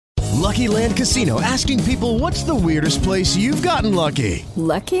Lucky Land Casino, asking people, what's the weirdest place you've gotten lucky?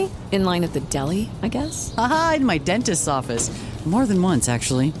 Lucky? In line at the deli, I guess? Aha, in my dentist's office. More than once,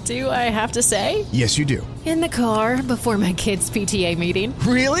 actually. Do I have to say? Yes, you do. In the car before my kids' PTA meeting.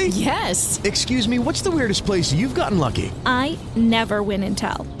 Really? Yes. Excuse me, what's the weirdest place you've gotten lucky? I never win and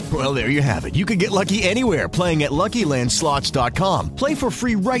tell. Well, there you have it. You can get lucky anywhere, playing at LuckyLandSlots.com. Play for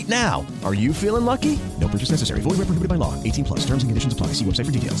free right now. Are you feeling lucky? No purchase necessary. Void where prohibited by law. 18 plus. Terms and conditions apply. See website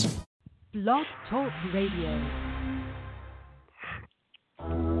for details. Blog Talk Radio.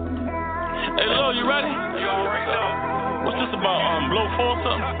 Hey, Lo, you ready? You already know. What's this about? Blow 4 or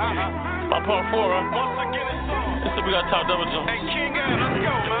something? About part 4, right? Once again, it's on. This is we got top double jump. Hey, King, let's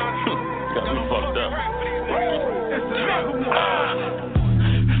go, man. Got me fucked up.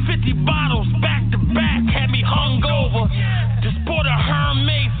 50 bottles back to back had me hungover. Just bought a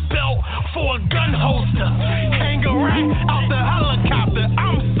Hermes belt for a gun holster. Hang a rack out the helicopter.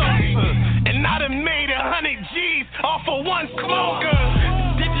 I'm sober. And I done made 100 G's off of one smoker.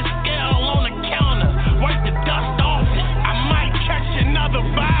 Digit scale on the counter. Wipe the dust off it. I might catch another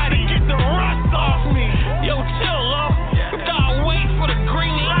body. Get the rust off me. Yo, chill, love. You gotta wait for the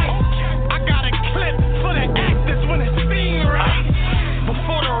green light. I got a clip for the actors when it's seen right.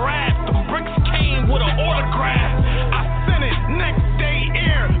 Before the rap, the bricks came with an autograph. I sent it next day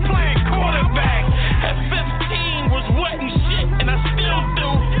air, playing quarterback. At 15 was wet and shit, and I still do.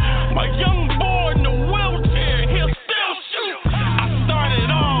 My young boy in the wheelchair, he'll still shoot. I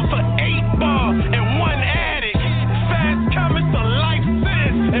started off for 8 ball and 1 addict. Fast coming to life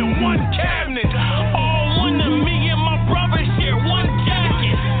sentence and 1 cabinet. All one to me and my brother share 1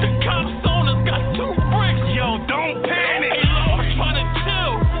 jacket. The cops on us got 2 bricks, yo, don't panic. Hey, Lord, I'm trying to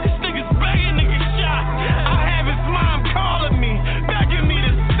chill. This nigga's begging to get shot. I have his mom calling me, begging me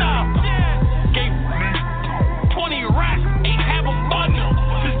to stop. Gave me 20 racks, ain't have a bundle.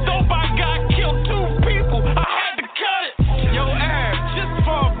 This dope I got killed 2 people. I had to cut it. Yo, Ab, just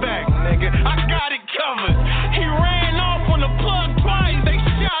fall back, nigga. I got it covered. He ran off on the plug twice. They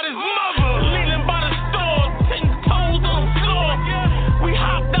shot his mother. Leaning by the store, 10 toes on the floor. We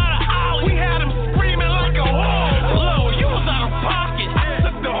hopped out of alley. We had him screaming like a whore. Low, you was out of pocket. I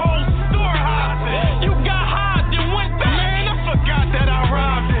took the whole store hostage. You got high, then went back. Man, I forgot that I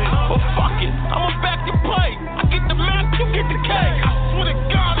robbed it. Well, fuck it. I'ma back your play. I get the map, you get the cake. I swear to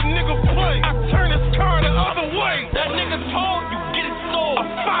God, a nigga play. I turn his car the other way. That nigga told you, get it sold. A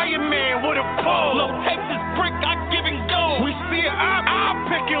fireman with a pole. Look, take this brick, I give and go. We see it, I'll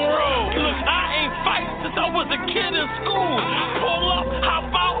pick and roll. Look, I ain't fight since I was a kid in school. Pull up,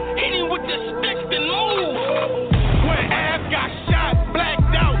 hop out, hit him with the sticks and move. When Ab got shot,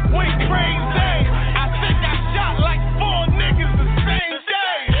 blacked out, went crazy. I think I shot like 4 niggas the same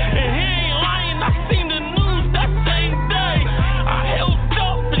day. And he ain't lying, I seen the news that same day. I held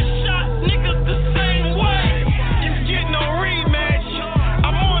up and shot niggas the same way. You get no rematch,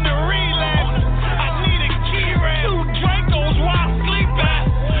 I'm on the relapse. I need a key rat, 2 Dracos while I sleep at.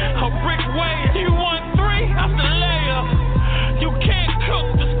 A brick way, you want 3 after layup. You can't cook,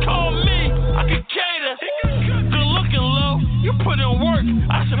 just call me, I can cater. Good looking, low, you put in work,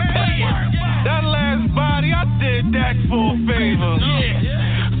 I should pay you. That last body, I did that for a favor.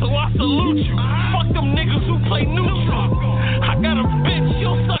 Yeah, so I salute you. Fuck them niggas who play neutral. I got a bitch,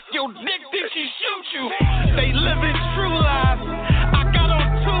 she'll suck your dick, then she shoot you. They living true lives. I got on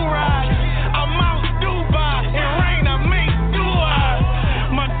 2 rides. I'm out Dubai. In rain, I make do eyes.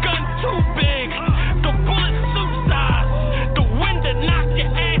 My gun too big. The bullet suit size. The wind that knock your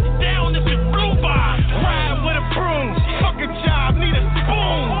ass down if it blew by. Ride with a broom. Fuck a job, need a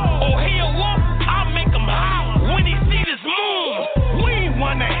spoon. Or he'll walk, I'll make him holler when he see this moon. We ain't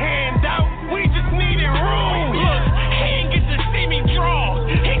want a handout, we just needed room. Look, he ain't get to see me draw,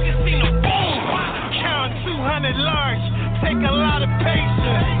 he just seen a boom. Count 200 large, take a lot of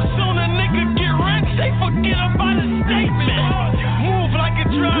patience. Soon a nigga get rich, they forget about his statement. Move like a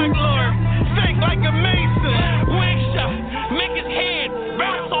drug lord, think like a mason. Wig shot, make his head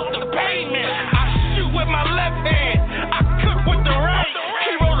bounce off the pavement. I shoot with my left hand, I cook with the right.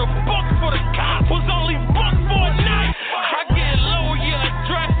 He wrote a book for the cops, was only booked for a night. I get low your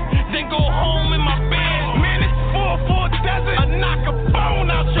address, then go home in my bed. Man, it's 4-4 desert, I knock a bone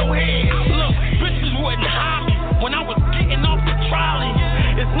out your head. Look, bitches wouldn't hide me when I was getting off the trolley.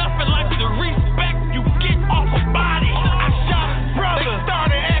 It's nothing like the respect you get off a body.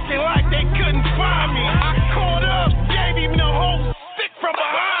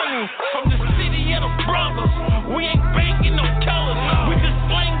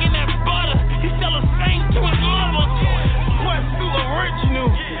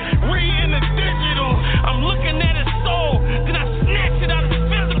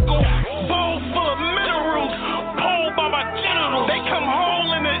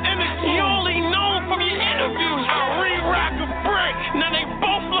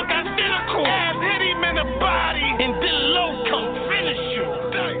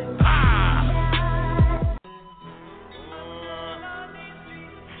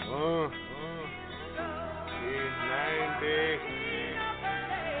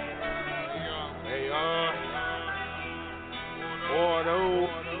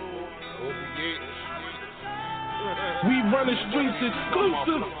 We run the streets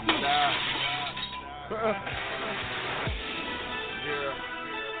exclusive. Yeah,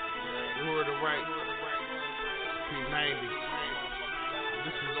 you heard it right. P90.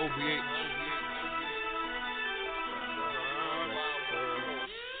 This is OBH.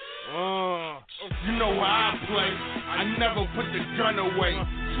 You know how I play. I never put the gun away.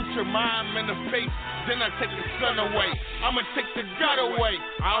 Shoot your mom in the face, then I take the sun away. I'ma take the gut away.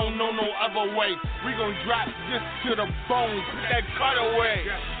 I don't know no other way. We gon' drop this to the bone, put that cut away.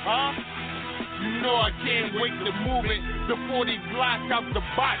 Huh? You know I can't wait to move it. The 40 Glock out the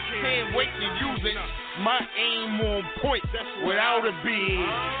box, can't wait to use it. My aim on point, without a beam.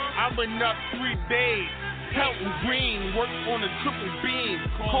 I've been up 3 days. Helton Green, work on the triple beam,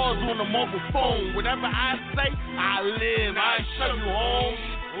 calls on the mobile phone. Whatever I say, I live. I show you home.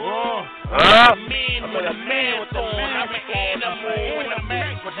 I'm a man with a mask on. I'm an animal with a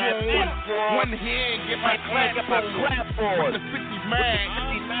mask on. One hand, get my clap on. With the 50 mag,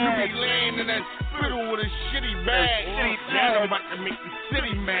 you be laying in that spittle with a shitty bag. Now I'm about to make the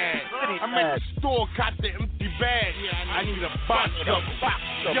city mad. I'm at the store, caught the empty bag. I need a box of them.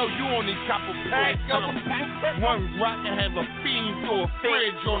 Yo, you only cop a pack of them. One rock and have a fiend throw a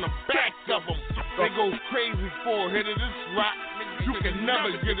fridge on the back of them. They go crazy for a hit of this rock. You can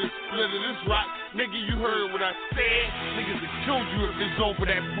never get a split of this rock. Nigga, you heard what I said. Niggas will kill you if it's over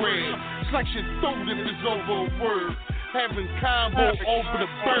that bread. Selection throat if it's over a word. Having combo over the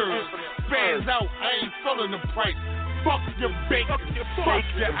bird. Spans out, I ain't selling the price. Fuck your bacon, fuck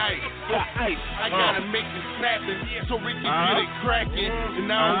your ice. I gotta make it snapping so we can get it cracking.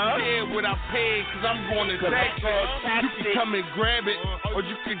 And I don't care what I pay, cause I'm going to that. You can come and grab it, or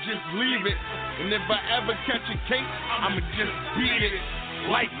you can just leave it. And if I ever catch a case, I'ma just beat it.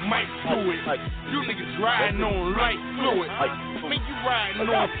 Like Mike do it. You niggas riding on light fluid. Man, you riding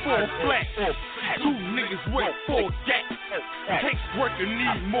on full flat. 2 niggas with 4 gats. Takes work and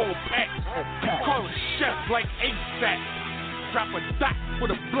need more packs. Call a chef like ASAP. Drop a dot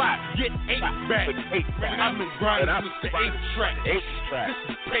with a block, get 8 back. I've been grinding with the 8-track. This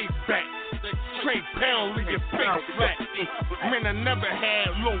is payback. Trade pound, leave your face flat. Man, I never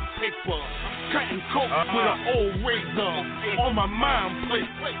had low paper. Cutting coke with an old razor. On my mind plate.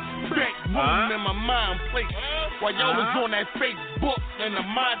 Back moving in my mind plate. While y'all was on that Facebook and the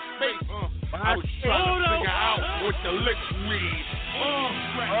MySpace. I was trying to figure out what the licks read.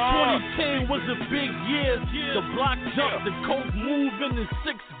 2010 was a big year. The block jumped, the coke moved in the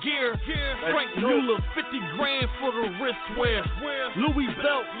 6th gear. Frank Mueller, 50 grand for the wristwear. Louis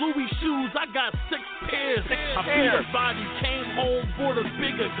belt, Louis shoes, I got 6 pairs. I beat a body, came home, bought a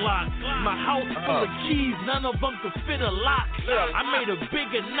bigger Glock. My house full of keys, none of them could fit a lock. I made a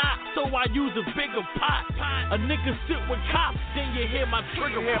bigger knot, so I use a bigger pot. A nigga sit with cops, then you hear my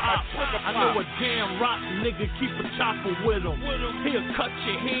trigger pop. I know a damn rock nigga keep a chopper with him. He'll cut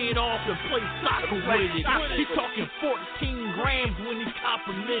your head off and play soccer with it. He talking 14 grams when he cop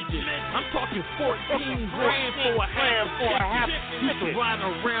a midget. I'm talking 14 grams for a half. Used to ride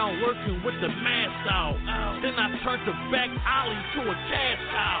around working with the mask out. Then I turned the back alley to a cash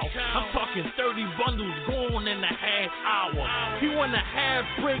cow. I'm talking 30 bundles going in a half hour. He want a half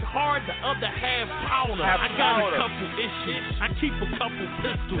brick hard, the other half powder. I got a couple issues. I keep a couple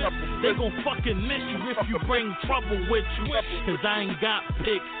pistols. They gon' fucking miss you if you bring trouble with you. Cause I ain't got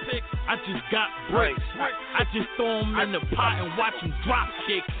picks. I just got bricks. I just throw them in the pot and watch them drop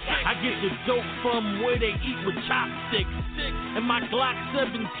kick. I get the dope from where they eat with chopsticks. And my Glock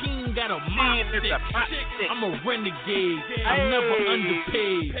 17 got a mop stick. I'm a renegade. I'm never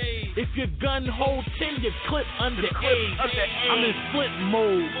underpaid. If your gun hold 10, your clip underage. I'm in flip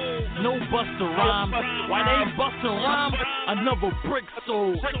mode. No buster rhymes. Why they bustin' rhymes? Another brick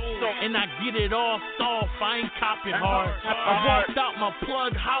sold. And I get it all off. I ain't copping hard. I walked out my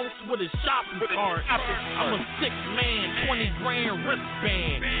plug house with a shopping cart. I'm a 6-man, 20 grand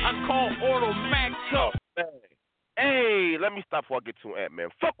wristband. I call Auto Max up. Hey, let me stop before I get too amped, man.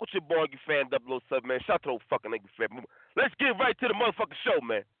 Fuck with your boy, you fan 007, man. Shout out to those fucking niggas, fan. Let's get right to the motherfucking show,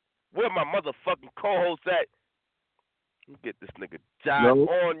 man. Where my motherfucking co-host at? Let me get this nigga Dot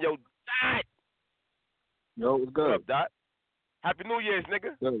on, yo, Dot. Yo, what's good? What up, Dot? Happy New Year's,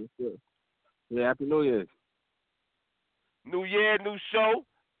 nigga. Good. Yeah, Happy New Year's. New year, new show.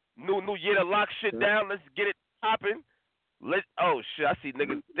 New year to lock shit down. Let's get it popping. Oh shit, I see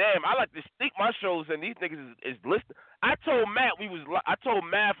niggas. Damn, I like to sneak my shows and these niggas is listening. I told Matt we was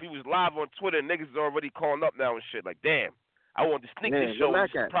live on Twitter and niggas is already calling up now and shit. Like, damn, I wanted to sneak this show and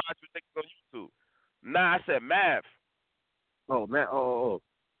surprise with niggas on YouTube. Nah, I said Mav. Oh, Matt. Oh.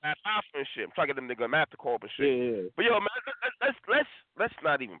 Matt Alpha and shit. I'm trying to get them nigga Matt to call up and shit. Yeah. But yo, man, let's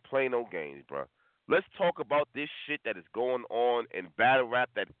not even play no games, bro. let's talk about this shit that is going on in battle rap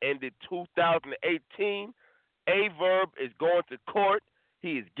that ended 2018. Verb is going to court.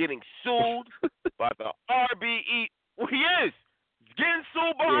 He is getting sued by the RBE. Well, he is. He's getting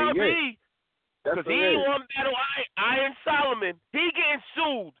sued by RBE because he didn't want to battle Iron Solomon. He getting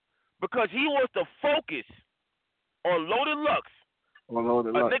sued because he wants to focus on Loaded Lux, a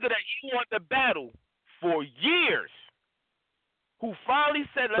nigga that he wanted to battle for years, who finally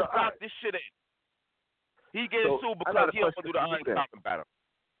said, let's lock this shit in. He getting sued because he don't want to do the Iron Solomon battle.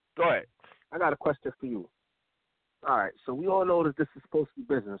 Go ahead. I got a question for you. All right, so we all know that this is supposed to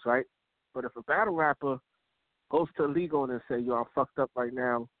be business, right? But if a battle rapper goes to a league owner and say, yo, I'm fucked up right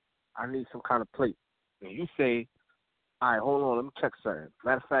now, I need some kind of plate. And you say, all right, hold on, let me check something.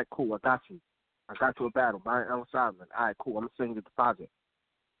 Matter of fact, cool, I got you. I got you a battle, Brian L. Simon. All right, cool, I'm going to send you the deposit.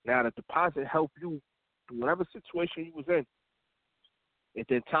 Now, the deposit helped you through whatever situation you was in. And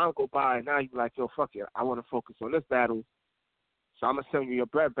then time go by, and now you're like, yo, fuck it, I want to focus on this battle, so I'm going to send you your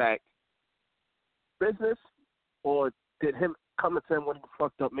bread back. Business? Or did him coming to him when he was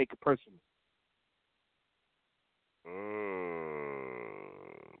fucked up make it personal?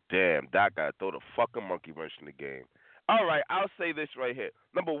 Damn, Doc got to throw the fucking monkey wrench in the game. All right, I'll say this right here.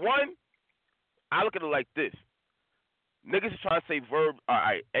 Number one, I look at it like this. Niggas are trying to say Verb, all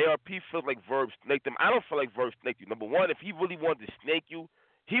right, ARP feels like Verb snaked him. I don't feel like Verb snaked you. Number one, if he really wanted to snake you,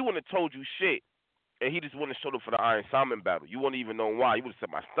 he wouldn't have told you shit. And he just wouldn't have showed up for the Iron Simon battle. You wouldn't even know why. You would have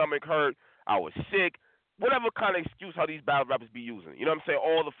said, my stomach hurt, I was sick. Whatever kind of excuse how these battle rappers be using. You know what I'm saying?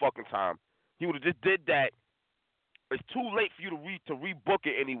 All the fucking time. He would have just did that. It's too late for you to rebook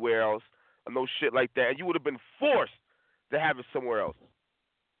it anywhere else or no shit like that. And you would have been forced to have it somewhere else.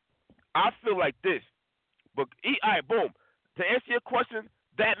 I feel like this. But all right, boom. To answer your question,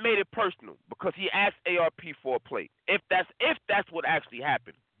 that made it personal because he asked ARP for a plate. If that's what actually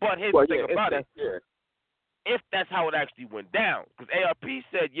happened. But here's the thing about it. If that's how it actually went down. Because ARP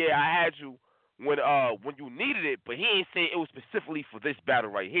said, yeah, I had you when you needed it, but he ain't say it was specifically for this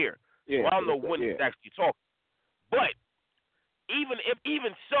battle right here. Yeah, so I don't know when he's actually talking. But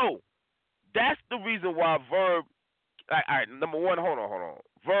even so, that's the reason why Verb. All right, number one, hold on.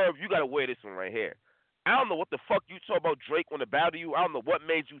 Verb, you gotta wear this one right here. I don't know what the fuck you talk about Drake want to battle you. I don't know what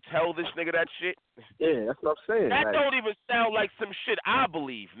made you tell this nigga that shit. Yeah, that's what I'm saying. That don't even sound like some shit I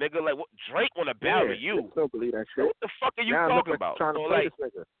believe, nigga. Like what Drake want to battle you? I don't believe that shit. What the fuck are you talking about? Trying to play this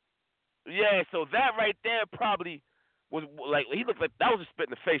nigga. Yeah, so that right there probably was like he looked like that was a spit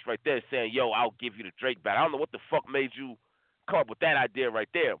in the face right there, saying, "Yo, I'll give you the Drake battle." I don't know what the fuck made you come up with that idea right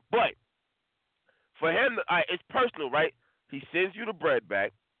there, but for him, it's personal, right? He sends you the bread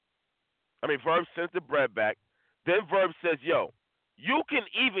back. I mean, Verb sends the bread back. Then Verb says, "Yo, you can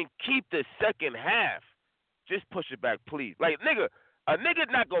even keep the second half. Just push it back, please." Like, nigga, a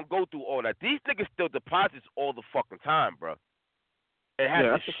nigga not gonna go through all that. These niggas still deposits all the fucking time, bro. It has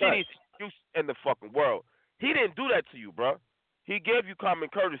the shittiest excuse in the fucking world. He didn't do that to you, bro. He gave you common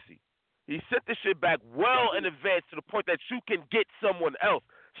courtesy. He sent the shit back well in advance to the point that you can get someone else.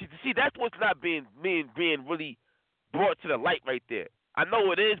 See, that's what's not being really brought to the light right there. I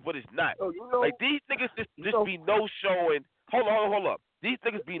know it is, but it's not. Oh, you know, like these niggas just be no showing. Hold up. These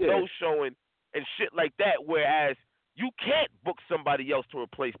niggas be no showing and shit like that. Whereas you can't book somebody else to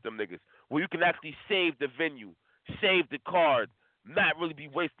replace them niggas, where you can actually save the venue, save the card, not really be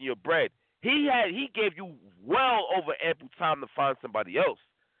wasting your bread. He gave you well over ample time to find somebody else.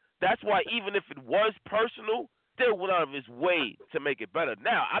 That's why even if it was personal, still went out of his way to make it better.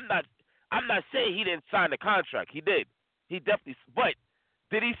 Now, I'm not saying he didn't sign the contract. He did. He definitely. But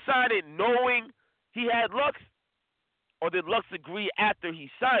did he sign it knowing he had Lux, or did Lux agree after he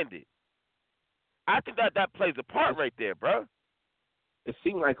signed it? I think that plays a part right there, bro. It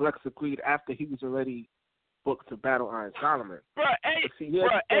seemed like Lux agreed after he was already booked to battle Iron Solomon. Bro,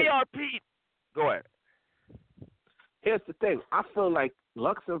 ARP. Go ahead. Here's the thing. I feel like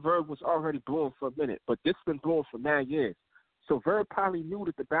Lux and Verb was already brewing for a minute, but this been brewing for 9 years. So Verb probably knew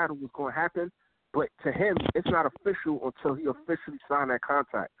that the battle was going to happen, but to him, it's not official until he officially signed that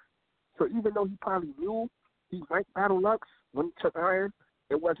contract. So even though he probably knew he might battle Lux when he took Iron,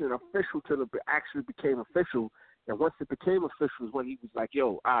 it wasn't official till it actually became official. And once it became official is when he was like,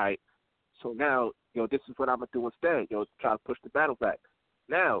 yo, all right, so now, this is what I'm going to do instead. Try to push the battle back.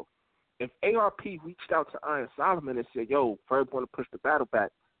 Now, if ARP reached out to Iron Solomon and said, yo, Verb want to push the battle back,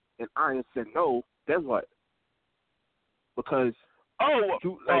 and Iron said no, then what? Because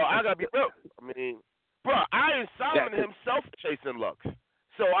I gotta be real. I mean, bro, Iron Solomon himself chasing Lux.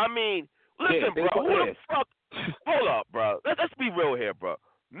 So I mean, listen, bro, who the fuck? Hold up, bro. Let's be real here, bro.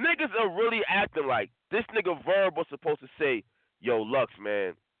 Niggas are really acting like this nigga Verb was supposed to say, yo, Lux,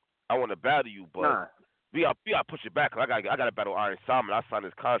 man, I want to battle you, but we got push it back. 'Cause I got to battle Iron Simon. I signed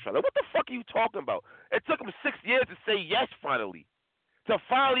his contract. Like, what the fuck are you talking about? It took him 6 years to say yes finally. To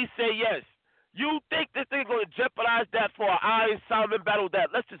finally say yes. You think this thing going to jeopardize that for an Iron Simon battle?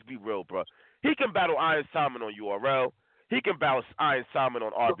 That let's just be real, bro. He can battle Iron Simon on URL. He can battle Iron Simon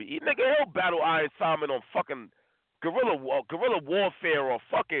on RBE. Nigga, he'll battle Iron Simon on fucking Guerrilla Warfare or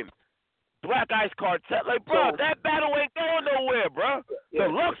fucking Black Ice Cartel. Like, bro, that battle ain't going nowhere, bro. The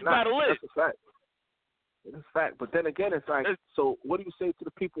Lux battle is. That's a fact. It's a fact. But then again, it's like, so what do you say to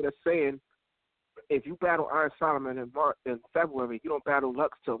the people that's saying if you battle Iron Solomon in February, you don't battle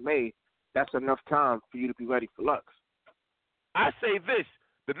Lux till May, that's enough time for you to be ready for Lux? I say this.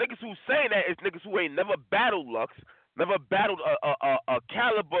 The niggas who saying that is niggas who ain't never battled Lux, never battled a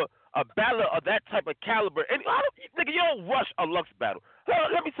caliber, a battle of that type of caliber. And nigga, you don't rush a Lux battle.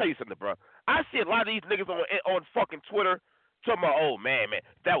 Let me tell you something, bro. I see a lot of these niggas on fucking Twitter talking about, oh, man, if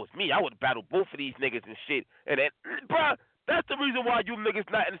that was me, I would battle both of these niggas and shit. And then, bro, that's the reason why you niggas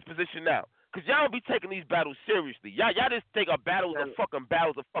not in this position now. Because y'all don't be taking these battles seriously. Y'all just take a battle as a fucking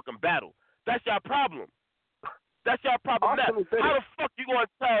battle as a fucking battle. That's your problem. That's your problem now. How the fuck you going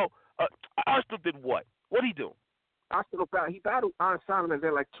to tell Arsenal did what? What'd he do? Arsenal battled. He battled Iron Simon, and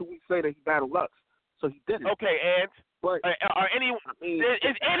then like 2 weeks later, he battled Lux. So he didn't. Okay, and is any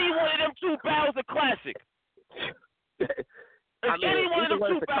one of them two battles a classic? Any one of them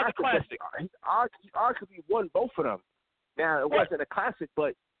two battles a classic? He arguably won both of them. Now, it wasn't a classic,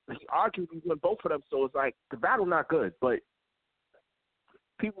 but he arguably won both of them. So it's like the battle not good, but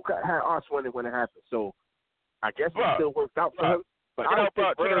people had Ars winning when it happened. So I guess it still worked out for him. But I don't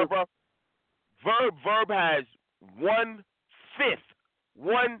think bro. Verb has 1/5,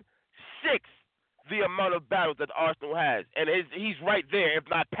 1/6 the amount of battles that Arsenal has, and he's right there, if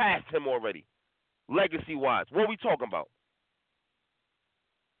not past him already, legacy-wise. What are we talking about?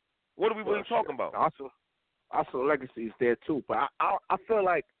 What are we really talking about? Arsenal legacy is there too, but I feel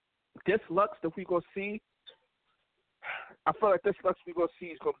like this Lux that we gonna see. I feel like this Lux we gonna see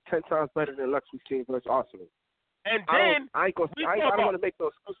is gonna be 10 times better than Lux we seen versus Arsenal. And then I don't want to make no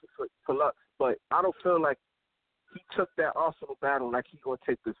excuses for Lux, but I don't feel like he took that Arsenal battle like he gonna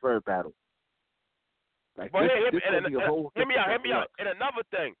take this Verb battle. Like but hear me out. And another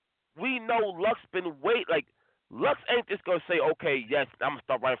thing, we know Lux been Lux ain't just gonna say, okay, yes, I'm gonna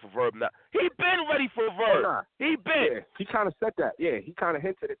start writing for Verb now. He been ready for Verb. Nah. He been. Yeah, he kind of said that. Yeah, he kind of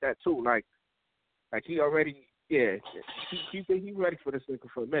hinted at that too. Like he already. Yeah, he ready for this nigga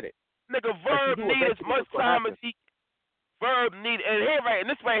for a minute. Nigga, Verb need as much time as he. Verb need, and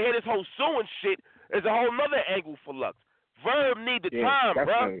this right here, this whole suing shit is a whole nother angle for Lux. Verb need the time, bro.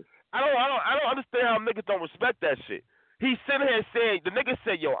 Right. I don't understand how niggas don't respect that shit. He's sitting here saying, the nigga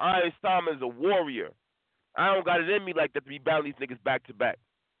said, yo, Iron Simon's a warrior. I don't got it in me like that to be battling these niggas back to back.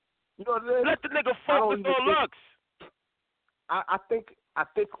 You know what it is? Let the nigga focus on Lux. I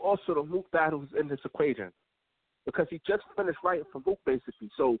think also the Mook battle is in this equation because he just finished writing for Mook basically.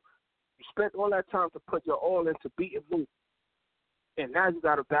 So you spent all that time to put your all into beating Mook, and now you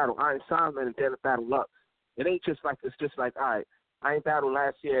got to battle Iron Simon and then battle Lux. It ain't just like it's just like, all right, I ain't battled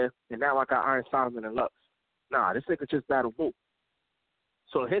last year and now I got Iron Simon and Lux. Nah, this nigga just battled Mook.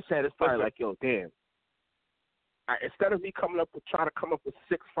 So his head is probably like, yo, damn. Instead of me trying to come up with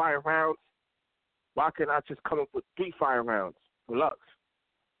 6 fire rounds, why can't I just come up with 3 fire rounds for Lux?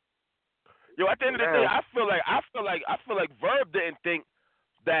 Yo, at the end of the day, I feel like Verb didn't think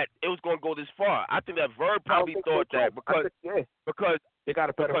that it was going to go this far. I think that Verb probably thought that because they got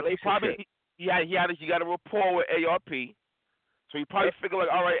a better relationship. He got a rapport with ARP, so he probably figured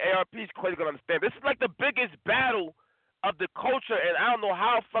like, all right, ARP is quite going to understand. This is like the biggest battle of the culture, and I don't know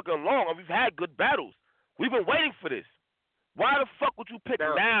how fucking long. We've had good battles. We've been waiting for this. Why the fuck would you pick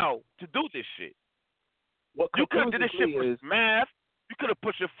now to do this shit? You could have did this shit versus Math. You could have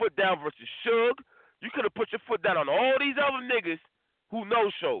put your foot down versus Suge. You could have put your foot down on all these other niggas who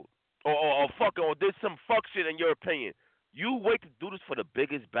no-showed or fucking or did some fuck shit in your opinion. You wait to do this for the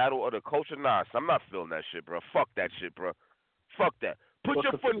biggest battle of the culture? Nah, so I'm not feeling that shit, bro. Fuck that shit, bro. Fuck that. Put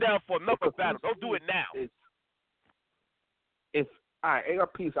your foot down for another battle. Don't do it now. All right,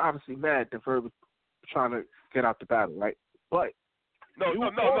 ARP is obviously mad that Verb is trying to get out the battle, right? But no.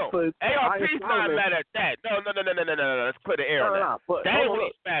 ARP's not mad at that. No. Let's put the air on that. That ain't what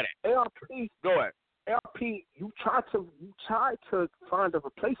he's mad at. ARP, go ahead. ARP, you tried to find a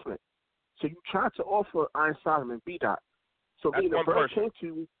replacement. So you tried to offer Iron Solomon B-Dot. So being the Verb came to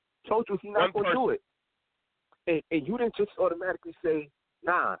you, told you he's not going to do it. And you didn't just automatically say,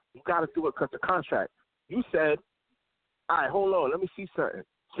 nah, you got to do it because of the contract. You said, all right, hold on, let me see something.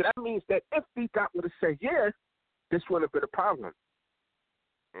 So that means that if B-Dot would have said, yeah, this wouldn't have been a problem.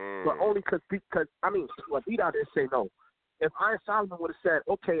 But only because I mean, well, B-Dot didn't say no. If Iron Solomon would have said,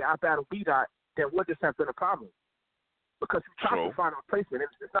 okay, I battle B-Dot, then would this have been a problem? Because you tried to find a replacement.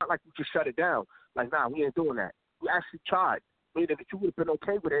 It's not like you just shut it down. Like, nah, we ain't doing that. You actually tried. Meaning if you would have been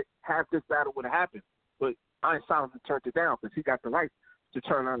okay with it, half this battle would have happened. But Iron Solomon turned it down because he got the right to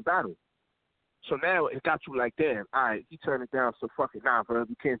turn on the battle. So now it got you like, damn, all right, he turned it down, so fuck it. Nah, bro,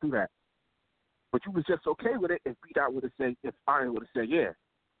 you can't do that. But you was just okay with it if B-Dot would have said, if Iron would have said, yeah.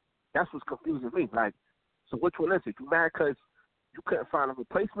 That's what's confusing me. Like, so which one is it? You mad because you couldn't find a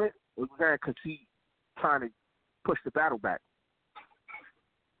replacement, or you mad because he trying to push the battle back?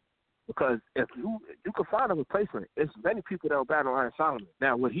 Because if you can find a replacement, there's many people that will battle Iron Solomon.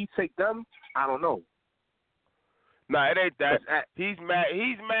 Now, would he take them? I don't know. Nah, it ain't that. He's mad.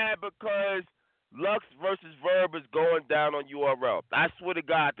 He's mad because Lux versus Verb is going down on URL. I swear to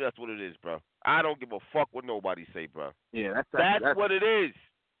God, that's what it is, bro. I don't give a fuck what nobody say, bro. Yeah, that's what it is.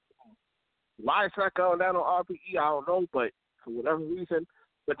 Why it's not going down on RBE, I don't know, but for whatever reason.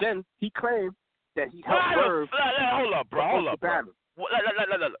 But then he claimed that he helped Verb. Hold up, bro.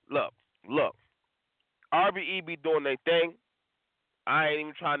 Look. RBE be doing their thing. I ain't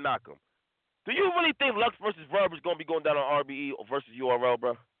even trying to knock him. Do you really think Lux versus Verb is going to be going down on RBE versus URL,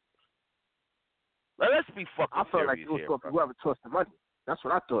 bro? Now, let's be fucking I felt like serious it was here, going to be whoever tossed the money. That's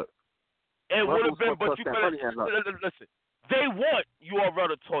what I thought. It would have been, but you better listen. They want URL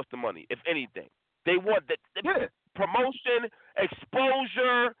to toss the money, if anything. They want that promotion,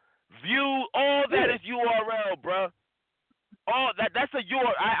 exposure, view, all that is URL, bro. All that's a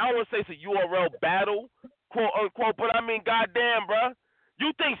URL. I always say it's a URL battle, quote unquote. But I mean, goddamn, bro.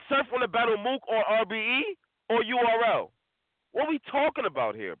 You think Surf want to battle Mook or RBE or URL? What are we talking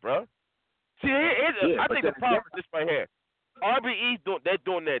about here, bro? See, I think the problem is this right here. RBE they're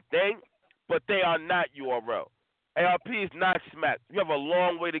doing their thing, but they are not URL. ARP is not smack. You have a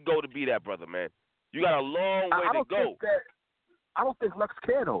long way to go to be that, brother, man. You got a long way to go. I don't think Lux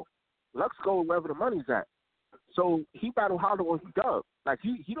can, though. Lux go wherever the money's at. So he battle Hollow or he dub. Like,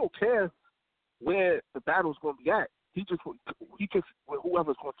 he don't care where the battle's going to be at. He just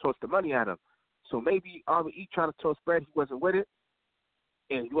whoever's going to toss the money at him. So maybe RBE trying to toss bread, he wasn't with it.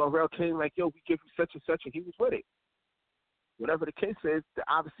 And URL came like, yo, we give you such and such, and he was with it. Whatever the case is,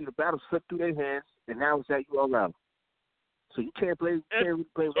 obviously the battle slipped through their hands, and now it's at URL. So you can't blame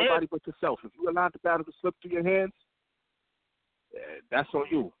nobody but yourself. If you allowed the battle to slip through your hands, that's on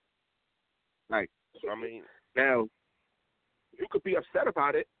you. Like, I mean, now you could be upset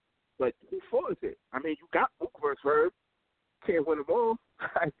about it, but who fault is it? I mean, you got Mook versus Verb, can't win them all.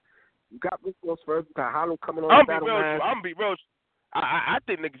 You got Mook versus Verb, you got Hollow coming on the battle line. I'm gonna be real. I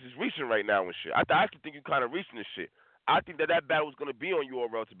think niggas is reaching right now and shit. I actually think you kind of reaching this shit. I think that battle was going to be on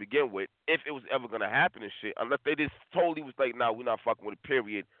URL to begin with, if it was ever going to happen and shit, unless they just totally was like, nah, we're not fucking with it,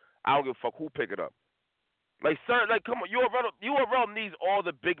 period. I don't give a fuck who pick it up. Like, sir, like, come on, URL needs all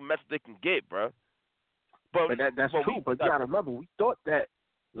the big mess they can get, bro. But that's true, but you got to remember, we thought that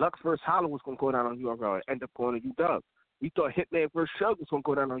Lux versus Hollow was going to go down on URL and end up going to UW. We thought Hitman versus Shug was going to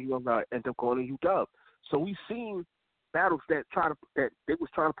go down on URL and end up going to UW. So we've seen battles that they was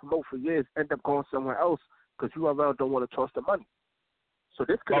trying to promote for years end up going somewhere else, because URL don't want to toss the money. So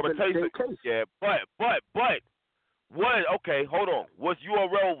this could have been the same case. Yeah, but what? Okay, hold on. Was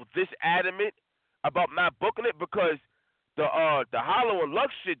URL this adamant about not booking it? Because the Hollow and Lux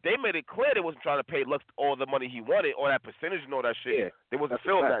shit, they made it clear they wasn't trying to pay Lux all the money he wanted, or that percentage and all that shit. Yeah, they wasn't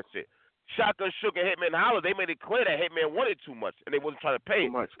feeling that shit. Shotgun, Sugar, Hitman, Hollow, they made it clear that Hitman wanted too much, and they wasn't trying to pay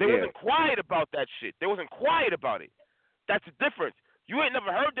it. They wasn't quiet about that shit. They wasn't quiet about it. That's the difference. You ain't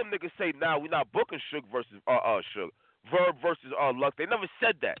never heard them niggas say, nah, we're not booking Suge versus Verb versus Lux. They never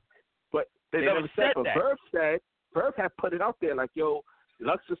said that. But they never said that. Verb had put it out there like, yo,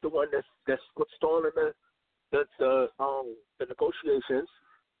 Lux is the one that's stalling the negotiations.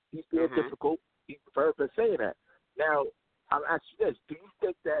 He's being difficult. Verb been saying that. Now, I'll ask you this: do you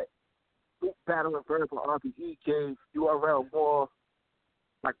think that battling Verb or RBE gave URL more,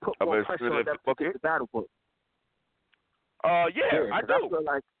 like, put more pressure on them to get the battle book? Yeah, I do.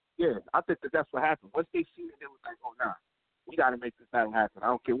 I think that's what happened. Once they seen it, they was like, oh, nah, we got to make this battle happen. I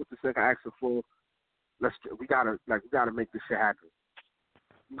don't care what the second asking for. We gotta make this shit happen.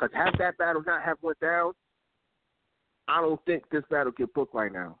 Because had that battle not have went down, I don't think this battle get booked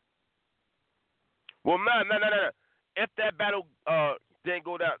right now. Well, no. If that battle didn't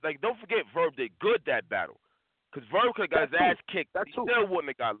go down, like, don't forget Verb did good that battle. Because Verb could have got his ass kicked. He still wouldn't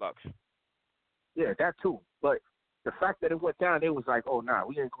have got Lux. Yeah, that too. But the fact that it went down, they was like, oh, nah,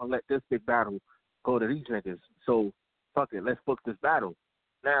 we ain't going to let this big battle go to these niggas. So, fuck it, let's book this battle.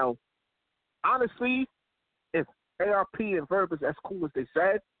 Now, honestly, if ARP and Verb is as cool as they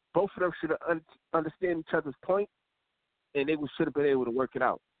said, both of them should have understand each other's point, and they should have been able to work it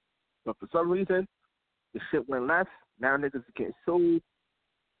out. But for some reason, the shit went left. Now niggas are getting sued.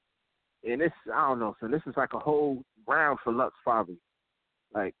 And this, I don't know, so this is like a whole round for Lux probably.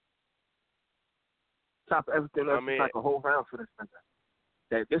 Like, top of everything else, it's like a whole round for this nigga.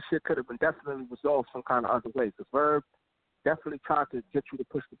 That this shit could have been definitely resolved some kind of other way. Because Verb definitely tried to get you to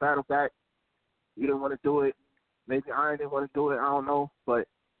push the battle back. You didn't want to do it. Maybe Iron didn't want to do it. I don't know. But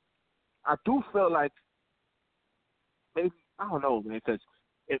I do feel like maybe, I don't know, man, because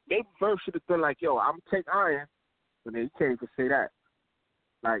maybe Verb should have been like, yo, I'm going to take Iron. But then you can't even say that.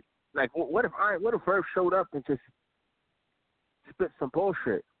 Like, what if Verb showed up and just spit some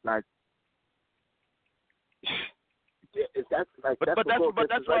bullshit? Like, is that like? But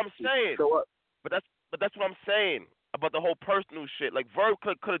that's what I'm saying. But that's what I'm saying about the whole personal shit. Like Verb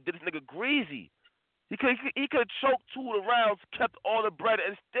could have did this nigga greasy. He could have choked 2 of the rounds, kept all the bread,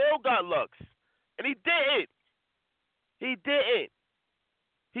 and still got Lux. And he didn't. He didn't.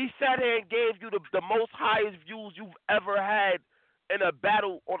 He sat here and gave you the most highest views you've ever had in a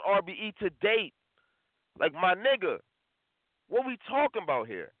battle on RBE to date. Like, my nigga, what we talking about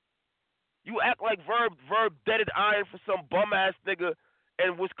here? You act like Verb deaded Iron for some bum-ass nigga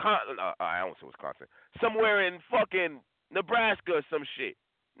in Wisconsin. I don't say Wisconsin. Somewhere in fucking Nebraska or some shit.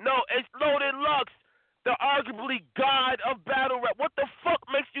 No, it's Loaded Lux, the arguably god of battle rap. What the fuck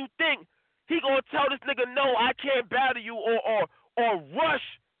makes you think he gonna tell this nigga, no, I can't battle you, or rush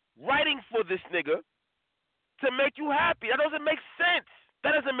writing for this nigga to make you happy? That doesn't make sense.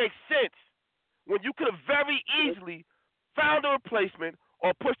 That doesn't make sense. When you could have very easily found a replacement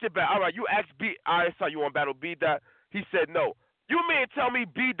or pushed it back. All right, you asked B. I saw you on battle B. Dot. He said no. You mean tell me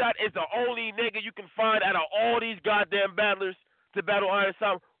B. Dot is the only nigga you can find out of all these goddamn battlers to battle Iron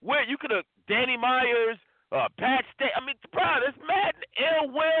Simon? Where you could have Danny Myers, Pat State. I mean, bro, this mad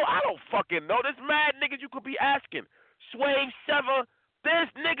Ill Will. I don't fucking know. This mad niggas you could be asking. Swave Sever. There's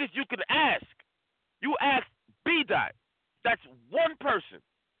niggas you can ask. You ask B. Dot. That's one person.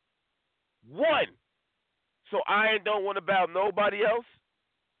 One. So Iron don't want to battle nobody else.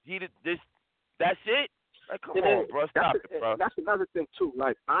 That's it. Like, come on, bro. Stop it, bro. That's another thing too.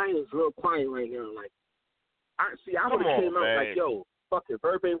 Like, Iron is real quiet right now. Like, I would have came out like, yo, fuck it,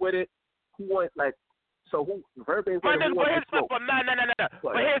 Verb ain't with it. Who want Verb ain't with it? No.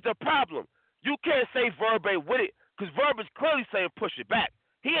 But here's the problem. You can't say Verb ain't with it because Verb is clearly saying push it back.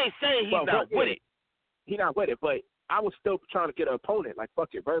 He ain't saying he's not with it. He not with it, but I was still trying to get an opponent. Like, fuck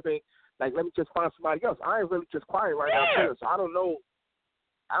it, Verb ain't. Like, let me just find somebody else. I ain't really just quiet right now too, so I don't know.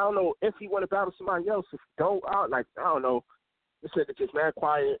 I don't know if he want to battle somebody else. If he don't, I don't know. This nigga just mad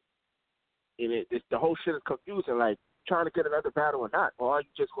quiet, and the whole shit is confusing. Like, trying to get another battle or not, or are you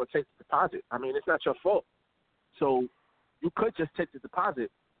just going to take the deposit? I mean, it's not your fault. So you could just take the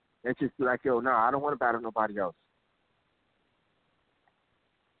deposit and just be like, yo, nah, I don't want to battle nobody else.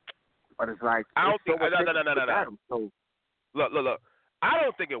 But it's like, I don't think. No. So, look. I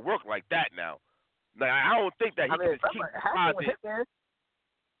don't think it worked like that now. Like, I don't think that he can just keep deposit.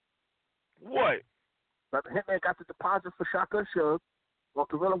 What? But Hitman got the deposit for Shotgun Suge on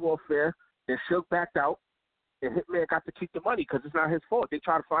Guerrilla Warfare, then Suge backed out, and Hitman got to keep the money because it's not his fault. They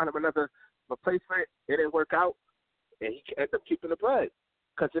tried to find him another replacement, it didn't work out, and he ended up keeping the bread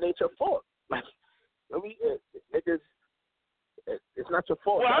because it ain't your fault. Like, I mean, it's not your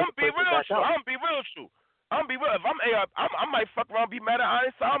fault. Well, I'm gonna be real with you. If I'm AR, I might fuck around and be mad at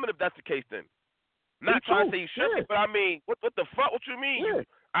Iron Simon if that's the case then. Not trying to say you shouldn't, but I mean, what the fuck? What you mean? Yeah.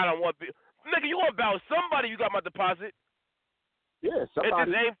 I don't want to be. Nigga, you want to battle somebody, you got my deposit. Yeah, somebody.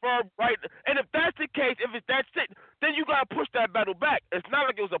 It just ain't Verb right. And if that's the case, if it's that shit, then you got to push that battle back. It's not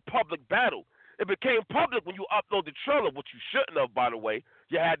like it was a public battle. It became public when you upload the trailer, which you shouldn't have, by the way.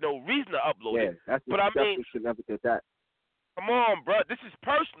 You had no reason to upload it. But I mean, should never did that. Come on, bro. This is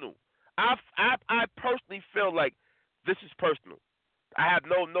personal. I personally feel like this is personal. I have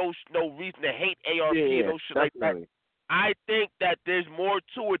no reason to hate ARP and no shit like that. I think that there's more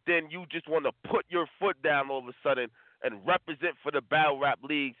to it than you just want to put your foot down all of a sudden and represent for the battle rap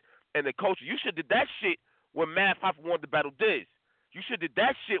leagues and the culture. You should have did that shit when Math Hoffa wanted to battle Diz. You should have did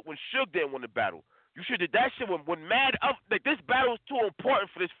that shit when Suge didn't want to battle. You should have did that shit when Mad up. Like, this battle is too important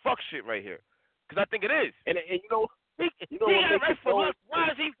for this fuck shit right here. Because I think it is. And you know he got right for luck.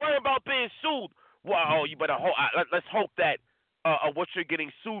 Why is he worried about being sued? Well, you better hope. Let's hope that what you're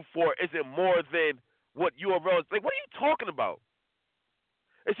getting sued for isn't more than what URL is. Like, what are you talking about?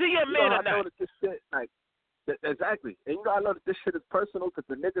 Is he a man or not? I know that this shit, exactly. And I know that this shit is personal because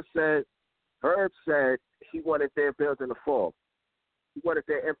the nigga said, Verb said he wanted their building to fall. he wanted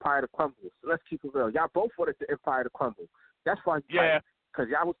their empire to crumble. So let's keep it real. Y'all both wanted the empire to crumble. That's why because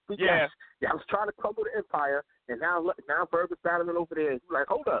y'all was y'all was trying to crumble the empire, and now Verb is battling over there. And you're like,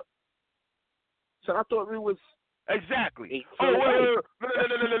 hold up. So I thought we was exactly. Oh wait,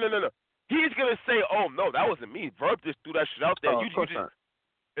 no. He's gonna say, oh no, that wasn't me. Verb just threw that shit out there. Oh, you just,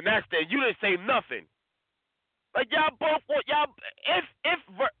 and that's that. You didn't say nothing. Like y'all both want y'all. If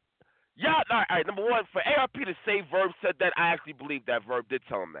y'all, all right. Number one, for ARP to say Verb said that, I actually believe that Verb did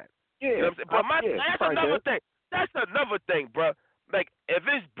tell him that. Yeah. You know what I'm saying? But that's another thing. That's another thing, bro. Like if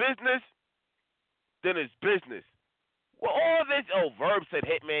it's business, then it's business. Well, all this, Verb said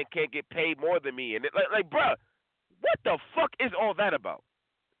Hitman can't get paid more than me, and like, bro, what the fuck is all that about?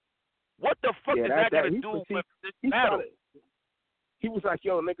 What the fuck is that got to do with this battle? He was like,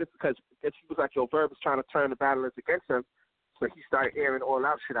 yo, niggas, because he was like, yo, Verb was trying to turn the battlers against him, so he started airing all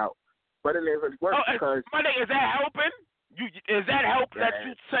out shit out. But it didn't really work because... My nigga, is that helping? Is that helping that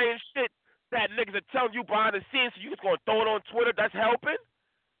you saying shit that niggas are telling you behind the scenes so you just going to throw it on Twitter? That's helping?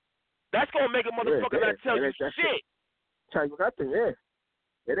 That's going to make a motherfucker not tell you shit. Tell you nothing,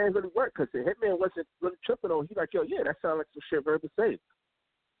 It ain't really work because the Hitman wasn't really tripping on. He like, yo, that sounds like some shit Verb was saying.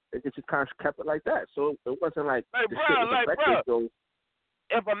 It just kind of kept it like that. So it wasn't like the shit was effective. So,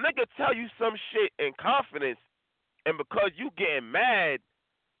 if a nigga tell you some shit in confidence, and because you getting mad,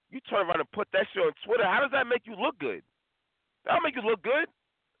 you turn around and put that shit on Twitter, how does that make you look good? That don't make you look good.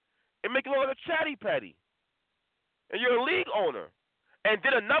 It make you look like a chatty patty. And you're a league owner. And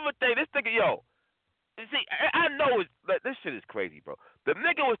then another thing, this nigga, yo, you see, I know this shit is crazy, bro. The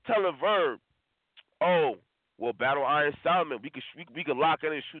nigga was telling Verb, well, battle Iron Solomon, we could lock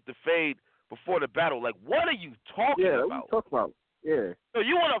in and shoot the fade before the battle. Like, what are you talking about? Yeah, what are you talking about? Yeah. So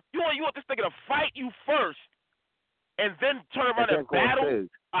you want this nigga to fight you first, and then turn around and battle an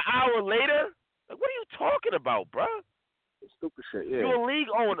hour later? Like, what are you talking about, bro? It's stupid shit. Yeah. You're a league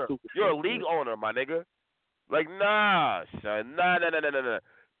owner. You're a league owner, my nigga. Like, nah, son, nah.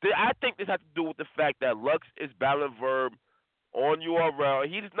 I think this has to do with the fact that Lux is battling Verb on URL.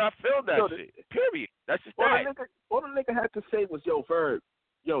 He does not feel that shit. Period. That's just that. All the nigga had to say was, yo, Verb,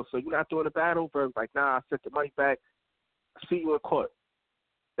 so you're not doing the battle? Verb's like, nah, I sent the money back. See you in court.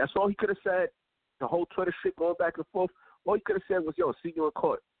 That's all he could have said. The whole Twitter shit going back and forth. All he could have said was, yo, see you in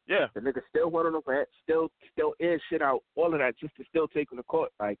court. Yeah. The nigga still went on the rant, still air shit out, all of that just to still take him to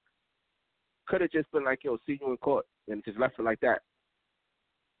court. Like, could have just been like, yo, see you in court, and just left it like that.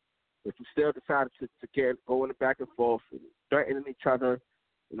 But you still decided to get going back and forth and threatening each other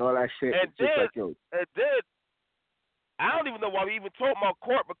and all that shit. And then, just like, yo. And then, I don't even know why we even talking about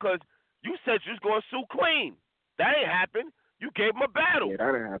court because you said you was going to sue Queen. That ain't happened. You gave him a battle. Yeah,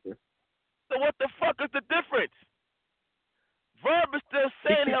 that didn't happen. So what the fuck is the difference? Verb is still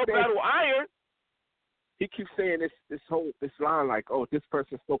saying he'll battle Iron. He keeps saying this line like, oh, this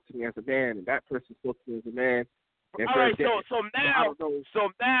person spoke to me as a man and that person spoke to me as a man. And all right, so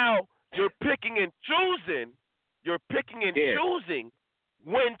now you're picking and choosing. You're picking and choosing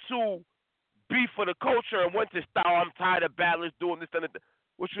when to be for the culture and when to stop. I'm tired of battlers doing this and that.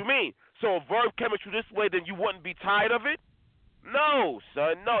 What you mean? So if Verb came at you this way, then you wouldn't be tired of it? No,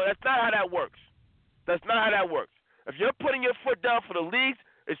 son. No, that's not how that works. That's not how that works. If you're putting your foot down for the leagues,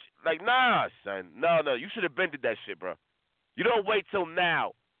 it's like, nah, son. No. You should have been did that shit, bro. You don't wait till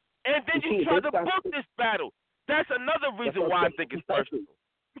now. And then you tried to book this battle. That's another reason why I think it's personal.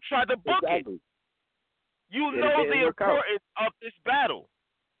 You tried to book it. You know the importance of this battle.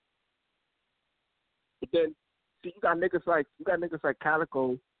 But then, see, you got niggas like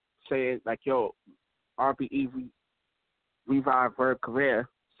Calico saying like, "Yo, RBE revive Verb career."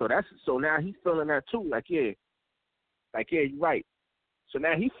 So now he's feeling that too. Like, yeah, you're right. So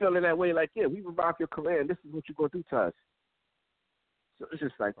now he's feeling that way. Like, yeah, we revived your career, and this is what you're gonna do to us. So it's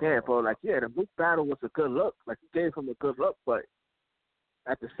just like, damn, bro. Like, yeah, the Mook battle was a good look. Like, he gave him a good look, but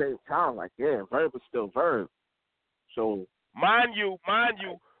at the same time, like, yeah, Verb is still Verb. So mind you,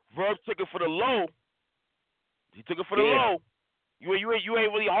 Verb took it for the low. He took it for the low. You ain't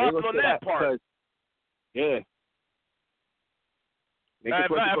really harping on that part. Yeah. Now,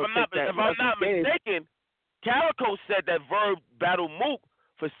 if I'm not mistaken, Calico said that Verb battled Mook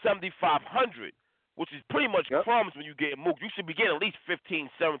for 7,500, which is pretty much crumbs when you get Mook. You should be getting at least 15,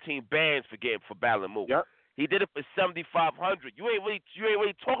 17 bands for battling Mook. Yep. He did it for 7,500. You ain't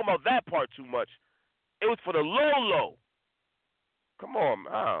really talking about that part too much. It was for the low. Come on,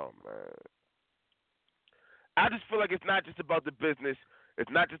 man. I just feel like it's not just about the business. It's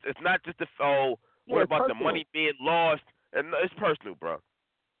not just the what about the money being lost? And it's personal, bro.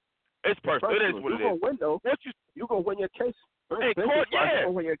 It's personal. It is what it is. You're gonna win though. You gonna win your case. In court, yeah. You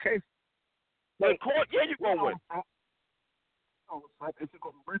gonna win your case. In court, yeah, you gonna win. oh, is it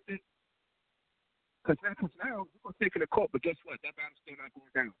going to be worth it? Because now you're going to take it to court, but guess what? That battle's still not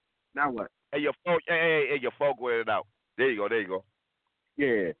going down. Now what? Hey, your phone going out. There you go.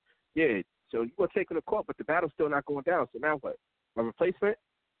 Yeah. So you're going to take it to court, but the battle's still not going down. So now what? A replacement?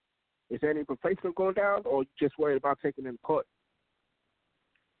 Is there any replacement going down, or you just worried about taking it to court?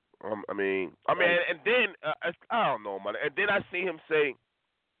 And then I don't know, man. And then I see him say,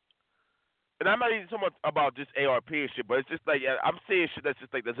 and I'm not even so much about just ARP and shit, but it's just like I'm saying shit that's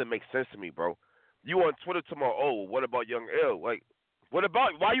just like doesn't make sense to me, bro. You on Twitter tomorrow? Oh, what about Young L? Like, what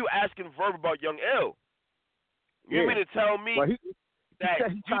about? Why are you asking Verb about Young L? You mean to tell me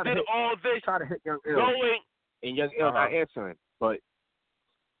that you did all this try to hit Young L, going and Young L not answering? But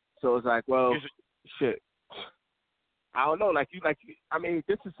so it's like, well, shit. I don't know. I mean,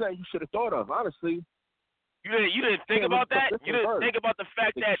 this is something you should have thought of, honestly. You didn't think about that? You didn't think about the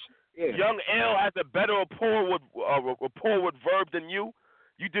fact that Young L has a better rapport with Verb than you?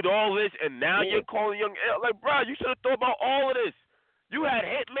 You did all this, and now you're calling Young L. Like, bro, you should have thought about all of this. You had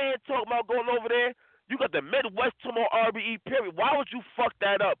Hitman talking about going over there. You got the Midwest tomorrow RBE, period. Why would you fuck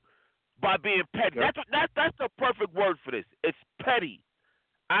that up by being petty? Yep. That's the perfect word for this. It's petty.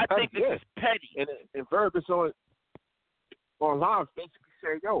 I think this is petty. And Verb is on live basically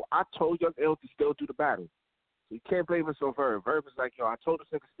saying, yo, I told Young L to still do the battle. So you can't blame us on Verb. Verb is like, yo, I told this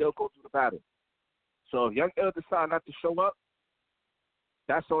nigga still go do the battle. So if Young L decide not to show up,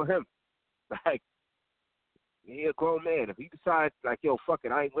 that's on him. Like, he a grown man. If he decides, like, yo, fuck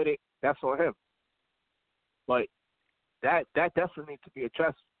it, I ain't with it, that's on him. But that definitely needs to be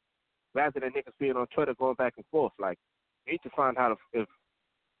addressed rather than niggas being on Twitter going back and forth. Like, you need to find out if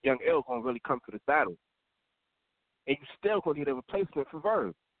Young L gonna really come to this battle. And you still gonna need a replacement for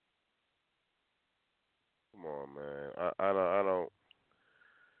Verb. Come on, man. I don't.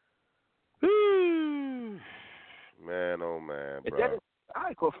 Man, oh man, bro. I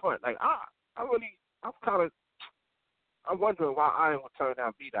ain't gonna front. Like I'm wondering why I ain't gonna turn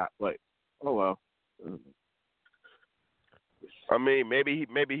down B-Dot, but oh well. I mean, maybe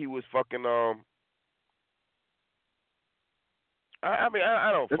he was fucking I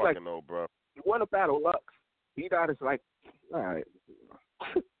don't fucking know, bro. You want to battle Lux? B-Dot is like, all right.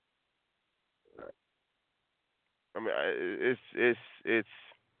 I mean, it's.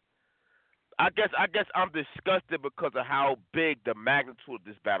 I guess I'm disgusted because of how big the magnitude of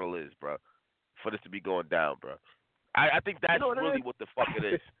this battle is, bro. For this to be going down, bro. I think that's really what the fuck it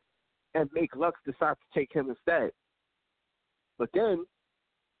is. And make Lux decide to take him instead. But then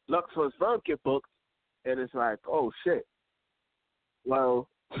Lux vs. Verb get booked, and it's like, oh shit. Well,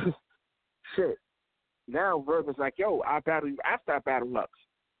 shit. Now Verb is like, yo, I battle you after I battle Lux.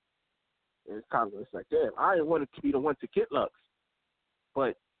 And it's like, damn, I didn't want it to be the one to get Lux.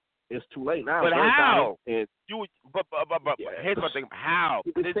 But it's too late now. But how? And but here's my thing. How?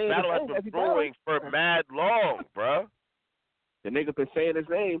 This battle has been brewing for mad long, bro. The nigga been saying his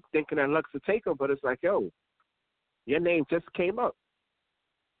name, thinking that Lux would take him, but it's like, yo, your name just came up.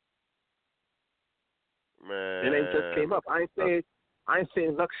 Man. Your name just came up. I ain't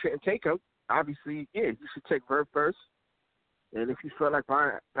saying Lux shouldn't take him. Obviously, yeah, you should take Verb first. And if you feel like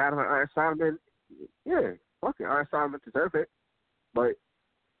battling Iron Solomon, yeah, fuck it, Iron Solomon deserve it. But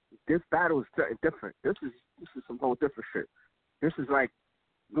this battle is something different. This is some whole different shit. This is like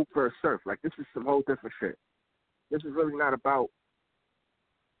Luke versus Surf. Like, this is some whole different shit. This is really not about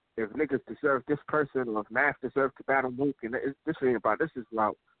if niggas deserve this person or if Math deserves to battle Luke. And this ain't about. This is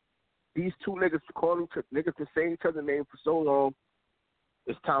about these two niggas calling niggas to say each other's name for so long.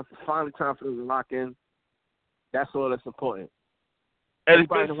 It's finally time for them to lock in. That's all that's important. And it's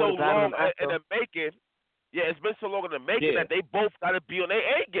been so long in the making. Yeah, it's been so long in the making that they both got to be on their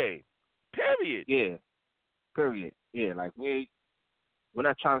A game. Period. Yeah. Period. Yeah, like we're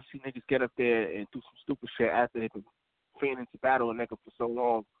not trying to see niggas get up there and do some stupid shit after they've been feigning to battle a nigga for so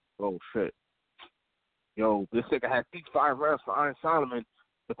long. Oh shit. Yo, this nigga had 5 rounds for Iron Solomon,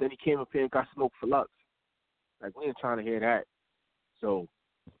 but then he came up here and got smoked for Lux. Like, we ain't trying to hear that. So,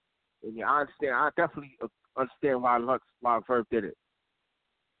 yeah, I understand. I definitely understand why Verb did it.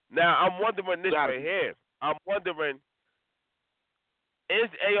 Now, I'm wondering this right here. I'm wondering, is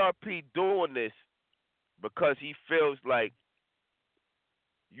ARP doing this because he feels like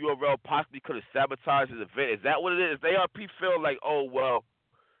URL possibly could have sabotaged his event? Is that what it is? Does ARP feel like, oh, well,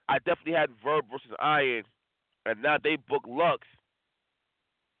 I definitely had Verb versus Iron, and now they book Lux,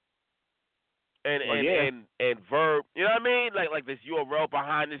 and Verb, you know what I mean? Like this URL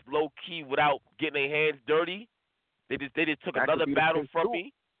behind this low key without getting their hands dirty. They just took another battle from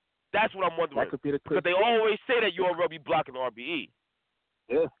me. That's what I'm wondering. That could be the because they always say that URL be blocking RBE.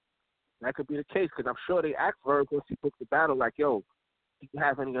 Yeah. That could be the case because I'm sure they asked Verb once he booked the battle, like, yo, do you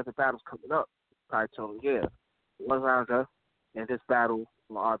have any other battles coming up? Probably told him, yeah, one rounder and this battle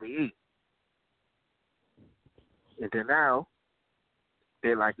on RBE. And then now,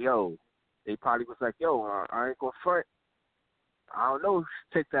 they're like, yo, they probably was like, yo, I ain't going to front. I don't know,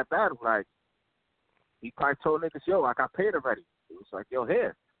 take that battle. Like, he probably told niggas, yo, I got paid already. It was like, yo,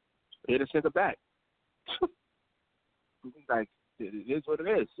 here, pay this nigga back. Like, it is what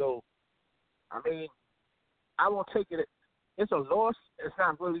it is. So, I mean, I won't take it. It's a loss. It's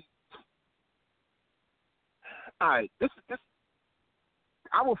not really. All right, this.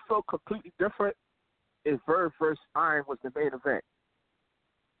 I would feel completely different if Verb versus Iron was the main event.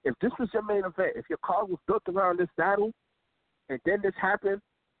 If this was your main event, if your card was built around this battle, and then this happened,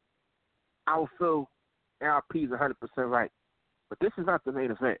 I would feel ARP is 100% right. But this is not the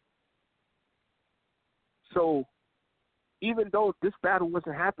main event. So, even though this battle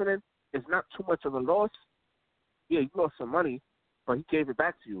wasn't happening, it's not too much of a loss. Yeah, you lost some money, but he gave it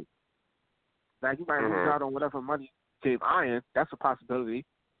back to you. Now, you might lose out on whatever money he gave Iron. That's a possibility.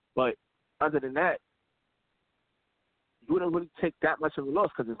 But other than that, you wouldn't really take that much of a loss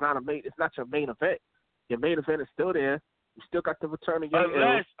because it's not your main event. Your main event is still there. You still got the return of your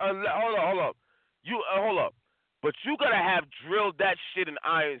hold up. Hold up. But you gotta have drilled that shit in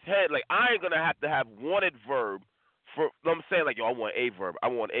Iron's head. Like, I ain't gonna have wanted Verb for. I'm saying, like, yo, I want a Verb. I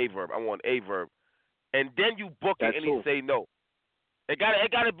want a Verb. I want a Verb. And then you book it and he say no. It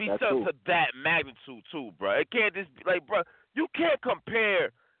gotta be something to that magnitude too, bro. It can't just be like, bro, you can't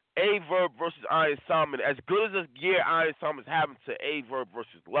compare a Verb versus Iron Simon as good as this year Iron Simon's having to a Verb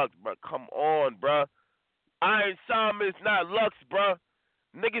versus Lux, bro. Come on, bro. Iron Simon is not Lux, bro.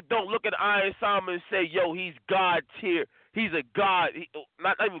 Niggas don't look at Iron Simon and say, yo, he's God tier. He's a God.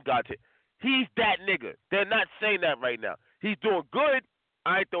 Not even God tier. He's that nigga. They're not saying that right now. He's doing good.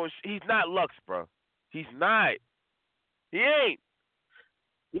 He's not Lux, bro. He's not. He ain't.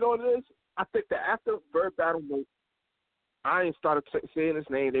 You know what it is? I think that after Verb battle, Iron started saying his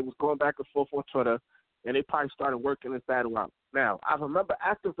name. They was going back and forth on Twitter, and they probably started working this battle out. Now, I remember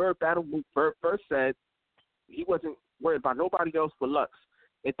after Verb battle, Verb first said he wasn't worried about nobody else but Lux.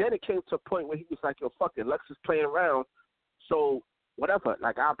 And then it came to a point where he was like, yo, fuck it, Lux is playing around, so whatever,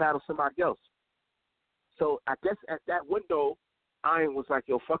 like, I'll battle somebody else. So I guess at that window, Iron was like,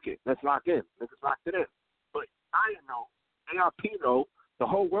 yo, fuck it, let's lock in. Niggas locked it in. But Iron know, ARP know, the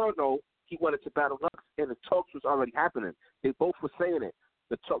whole world know he wanted to battle Lux, and the talks was already happening. They both were saying it.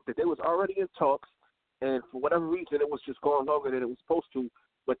 The talk that they was already in talks, and for whatever reason, it was just going longer than it was supposed to,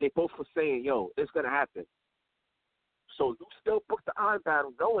 but they both were saying, yo, it's going to happen. So you still booked the Iron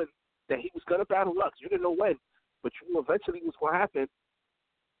battle knowing that he was going to battle Lux. You didn't know when, but you knew eventually it was going to happen.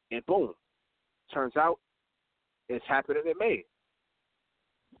 And boom. Turns out it's happening in May.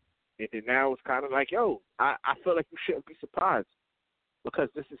 And then now it's kind of like, yo, I feel like you shouldn't be surprised because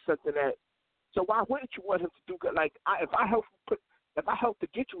this is something that. So why wouldn't you want him to do good? Like, if I help to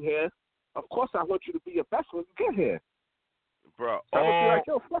get you here, of course I want you to be your best when you get here. Bro, so I would be like,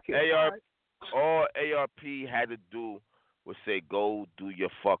 yo, fuck it. All ARP had to do was say, go do your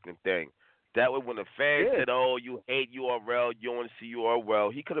fucking thing. That way when the fans said, oh, you hate URL, you don't want to see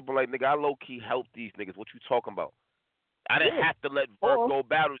URL, he could have been like, nigga, I low-key helped these niggas. What you talking about? I didn't have to let Verb go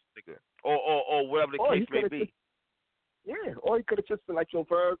battle this nigga. Or whatever the case may be. Or he could have just been like, yo,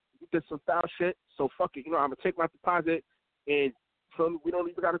 Verb, you did some foul shit, so fuck it. You know, I'm going to take my deposit, and so we don't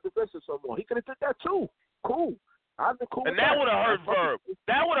even got to do business no more. He could have did that too. Cool. I've been cool. And that would have hurt Verb.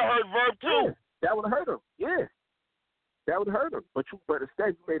 That would have hurt Verb too. Yeah, that would have hurt him. Yeah. That would hurt him. But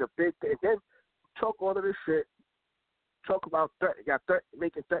instead you made a big thing. And then talk all of this shit. Talk about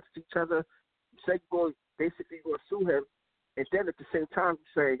making threats to each other. You say you're going to sue him. And then at the same time you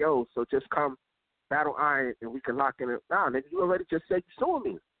say, yo, so just come battle Iron and we can lock in it. Nah, nigga, you already just said you're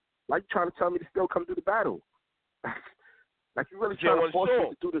suing me. Why you trying to tell me to still come do the battle? Like you really trying to force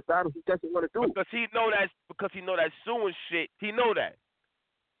him to do this battle he doesn't want to do. Because he know that suing shit. He know that.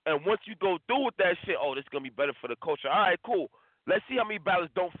 And once you go through with that shit, oh, this is gonna be better for the culture. All right, cool. Let's see how many battles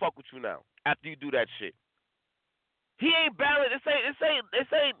don't fuck with you now after you do that shit. He ain't battling. This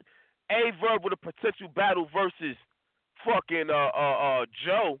ain't a Verb with a potential battle versus fucking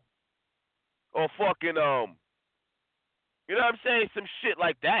Joe or fucking you know what I'm saying? Some shit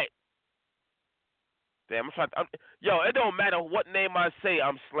like that. Damn, yo, it don't matter what name I say,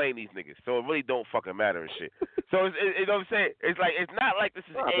 I'm slaying these niggas. So it really don't fucking matter and shit. So you know what I'm saying? It's like it's not like this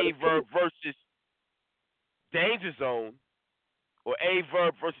is a Verb versus Danger Zone or a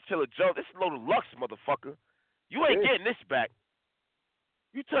Verb versus Killer Joe. This is Load of Lux, motherfucker. You ain't getting this back.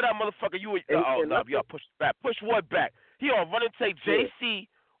 You tell that motherfucker you gotta push it back. Push what back? He gonna run and take JC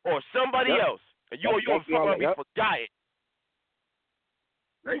or somebody else, and you forgot it.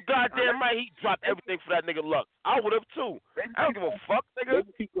 You goddamn right, he dropped everything for that nigga Lux. I would have too. I don't give a fuck, nigga.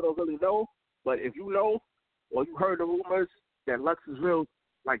 Maybe people don't really know, but if you know or you heard the rumors that Lux is real,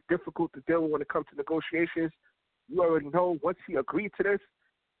 like, difficult to deal with when it comes to negotiations, you already know once he agreed to this,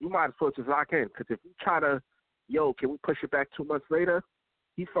 you might as well just lock in. Because if you try to, can we push it back 2 months later,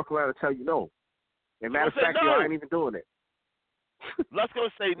 he fuck around and tell you no. And matter of fact, no. I ain't even doing it. Lux gonna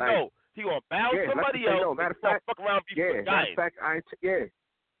say no. He gonna battle somebody else. No. Matter of fact, fuck around and be matter of fact,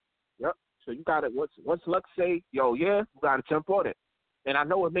 Yep. So you got it. Once Lux say, you got to jump on it. And I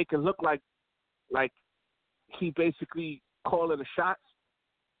know it make it look like he basically calling the shots,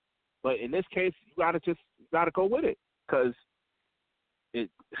 but in this case, you gotta go with it, because you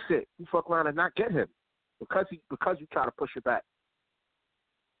fuck around and not get him because you try to push it back.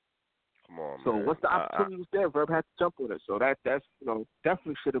 Come on, so man. once the opportunity was there, Verb had to jump on it. So that's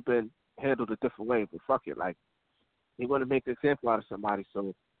definitely should have been handled a different way. But fuck it, like, he want to make an example out of somebody.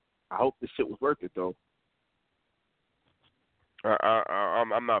 So I hope this shit was worth it, though.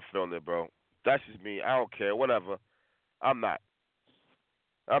 I'm not feeling it, bro. That's just me. I don't care. Whatever. I'm not.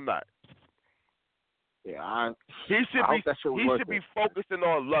 Yeah, he should be focusing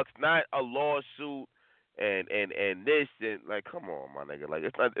on Lux, not a lawsuit and this and, like, come on, my nigga. Like,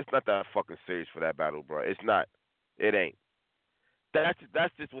 it's not that fucking serious for that battle, bro. It's not. It ain't. That's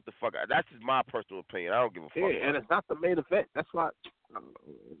just what the fuck. That's just my personal opinion. I don't give a fuck. Yeah, and it's not the main event. That's why.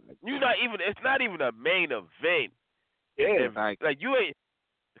 It's not even a main event. Yeah, like you ain't.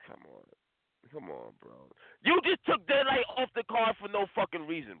 Come on, bro. You just took Daylight off the card for no fucking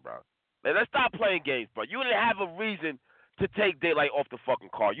reason, bro. Like, let's stop playing games, bro. You didn't have a reason to take Daylight off the fucking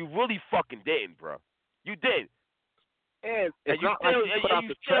card. You really fucking didn't, bro. You did. And it's you not still, like you put out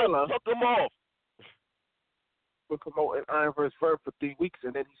the trailer. Took him off. We're promoting Iron vs. Verb for 3 weeks,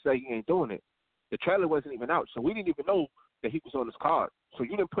 and then he said he ain't doing it. The trailer wasn't even out, so we didn't even know that he was on this card. So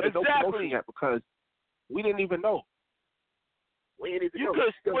you didn't put in no promotion yet because we didn't even know. We didn't even know.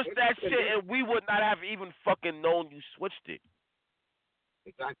 You could switch that shit, and we would not have even fucking known you switched it.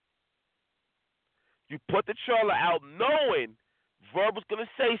 Exactly. You put the trailer out knowing Verb was going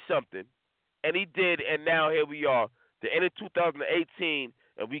to say something, and he did, and now here we are, the end of 2018,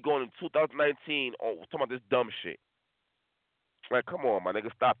 and we going into 2019 talking about this dumb shit. Like, come on, my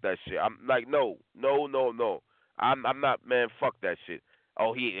nigga, stop that shit. I'm like, no. I'm not, man, fuck that shit.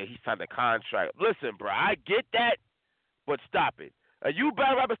 Oh, he signed a contract. Listen, bro, I get that, but stop it. You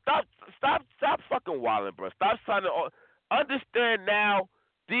bad rapper, stop fucking wilding, bro. Stop signing. Understand now,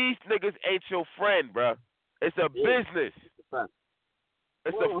 these niggas ain't your friend, bro. It's a business.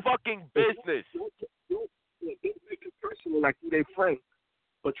 It's a fucking business. Don't make it personal like you their friend,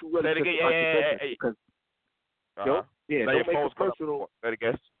 but you really just about your business. Because, don't make it personal.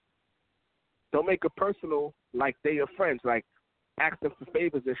 Don't make it personal like they your friends, like ask them for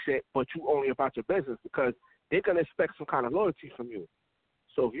favors and shit, but you only about your business, because they're gonna expect some kind of loyalty from you.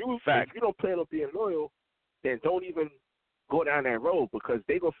 So if you don't plan on being loyal, then don't even go down that road, because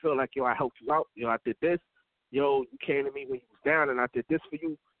they gonna feel like, I helped you out, I did this, you came to me when you was down and I did this for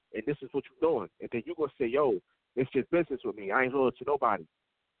you, and this is what you're doing. And then you gonna say, it's just business with me. I ain't loyal to nobody.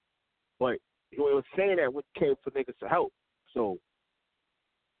 But you was saying that when you came for niggas to help. So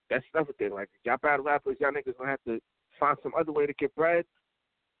that's another thing. Like, y'all battle rappers, y'all niggas gonna have to find some other way to get bread.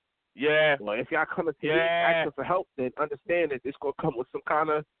 Yeah. Well, if y'all coming to me asking for help, then understand that it's gonna come with some kind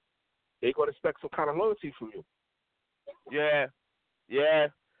of, they're gonna expect some kind of loyalty from you. Yeah.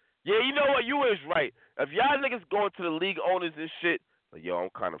 You know what? You is right. If y'all niggas going to the league owners and shit, like, I'm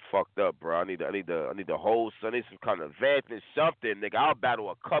kind of fucked up, bro. I need the whole. I need some kind of advancement, something, nigga. I'll battle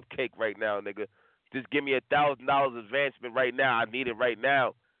a cupcake right now, nigga. Just give me $1,000 advancement right now. I need it right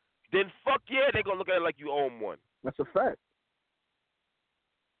now. Then fuck yeah, they gonna look at it like you own one. That's a fact.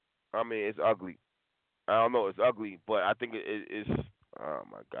 I mean, it's ugly. I don't know, it's ugly, but I think it's. Oh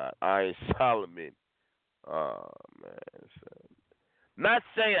my God, Iron Solomon. Oh man. Not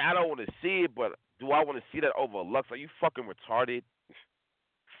saying I don't want to see it, but do I want to see that over Lux? Are you fucking retarded?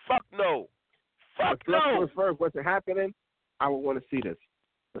 Fuck no. Fuck if no. If Verb wasn't happening, I would want to see this.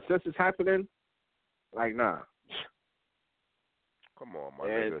 But since it's happening, like, nah. Come on, my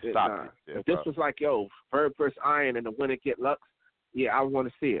nigga. Stop it. If this was like, Verb versus Iron and the winner get Lux, yeah, I would want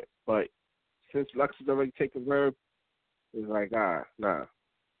to see it. But since Lux is already taking Verb, it's like, nah.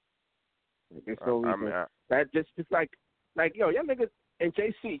 There's no reason. That just like, y'all niggas, and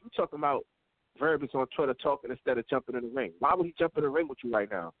JC, you talking about Verb is on Twitter talking instead of jumping in the ring. Why would he jump in the ring with you right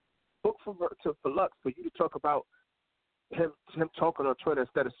now? Book for Lux for you to talk about him talking on Twitter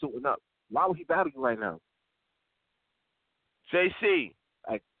instead of suiting up. Why would he battle you right now? JC,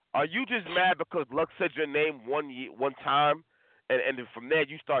 Are you just mad because Luck said your name one time, and then from there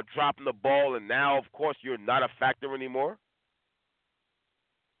you start dropping the ball, and now of course you're not a factor anymore?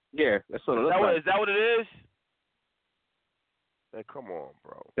 Yeah, that's what it looks like. Is that what it is? Man, come on,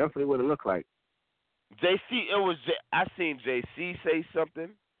 bro. Definitely what it looked like. I seen JC say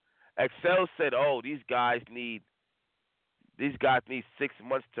something. Excel said, "Oh, these guys need 6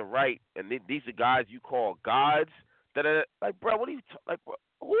 months to write, and these are guys you call gods." Like, bro, what are you like? Bro,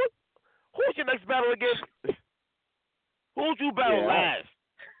 who's your next battle again? Who'd you battle last?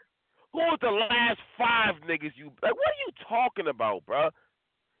 Who was the last 5 niggas you? Like, what are you talking about, bro?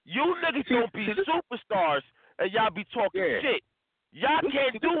 You niggas don't be superstars, and y'all be talking shit. Y'all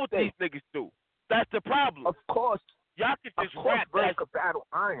can't do what these niggas do. That's the problem. Of course. Y'all can just rap. Verb could battle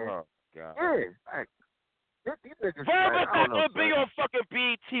Iron. Oh, God. Yeah. Like, these niggas. Verb could be on fucking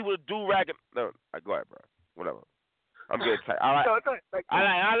BET with a do-rag. No, go ahead, bro. Whatever. I'm getting tight. I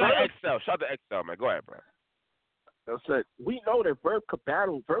like Excel. Shout out to Excel, man. Go ahead, bro. No, sir. We know that Verb could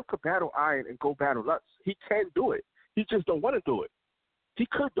battle Iron and go battle Lutz. He can do it. He just don't want to do it. He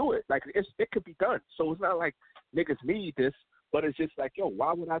could do it. Like, it could be done. So it's not like niggas need this, but it's just like, yo,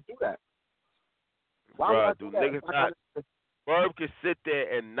 why would I do that? Why would I do that? Niggas not, Verb can sit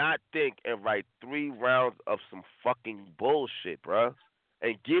there and not think and write 3 rounds of some fucking bullshit, bro,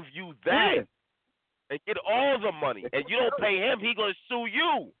 and give you that. Yeah. And get all the money, and you don't pay him, he gonna sue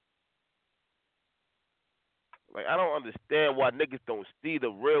you. Like, I don't understand why niggas don't see the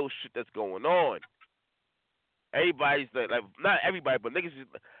real shit that's going on. Everybody's like not everybody, but niggas,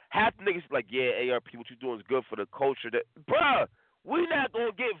 half the niggas like, yeah, ARP, what you doing is good for the culture. That, bruh, we not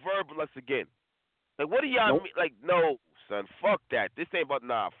gonna get Verb unless again. Like, what do y'all mean? Like, no, son, fuck that. This ain't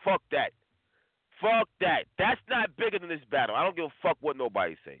about, fuck that. Fuck that. That's not bigger than this battle. I don't give a fuck what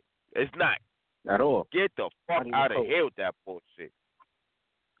nobody say. It's not. At all. Get the fuck out of here with that bullshit.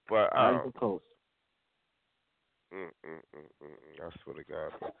 But not even close. I swear to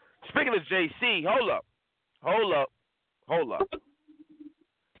God. Bro. Speaking of JC, hold up.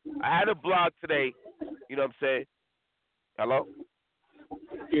 I had a blog today. You know what I'm saying? Hello?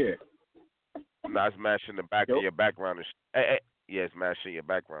 Yeah. Nah, it's mashing the back of your background. Hey, yeah, it's mashing your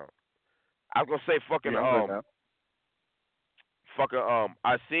background. I was gonna say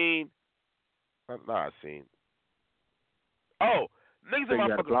I seen. Oh, niggas in my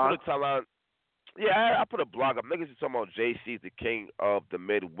fucking Twitter timeline. Yeah, I put a blog up. Niggas is talking about JC's the king of the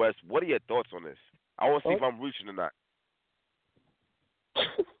Midwest. What are your thoughts on this? I want to see if I'm reaching or not.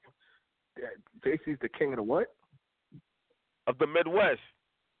 JC's the king of the what? Of the Midwest.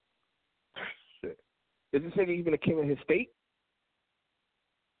 Shit. Is this nigga even a king of his state?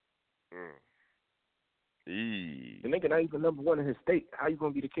 The nigga not even number 1 in his state. How you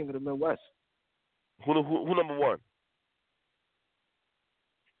gonna be the king of the Midwest? Who number 1?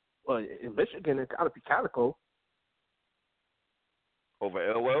 Well, in Michigan, it's gotta be Calico. Over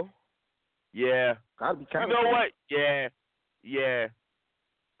Elwell? Yeah. Gotta be Calico. You know what? Yeah.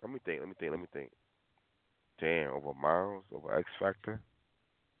 Let me think. Damn, over Miles, over X Factor.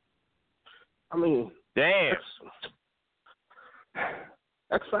 I mean, damn.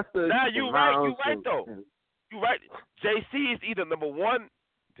 X Factor. Nah, you right though. You right. JC is either number 1.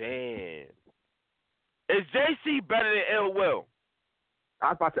 Damn. Is JC better than Ill Will? I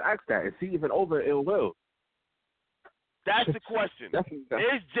was about to ask that. Is he even over Ill Will? That's the question.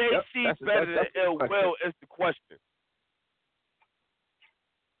 Is JC better than Ill Will is the question.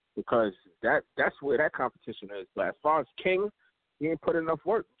 Because that's where that competition is. But as far as king, he ain't put enough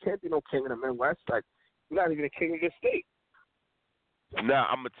work. You can't be no king in the Midwest. Like, you're not even a king of your state. Now,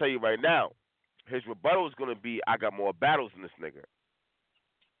 I'm going to tell you right now, his rebuttal is going to be, I got more battles than this nigga.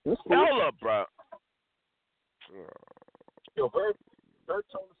 Cool. Hold up, bro. Yo, Verb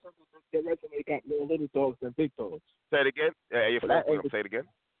told us something that their resume got more little dogs than big dogs. Say it again. Yeah, your phone. Say it again.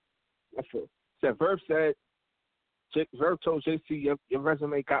 That's true. Verb told JC your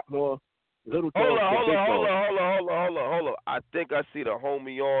resume got more little dogs than big dogs. Hold on. I think I see the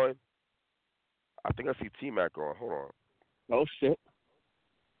homie on. I think I see T-Mac on. Hold on. Oh, shit.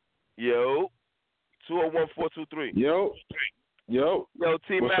 Yo. 201-423. Yo,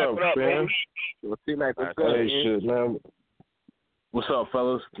 T-Mac, what up, man? Yo, T-Mac, what's good? Hey, shit, man. What's up,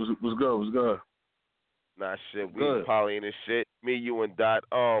 fellas? What's good? Nah, shit, we polying and shit. Me, you, and Dot.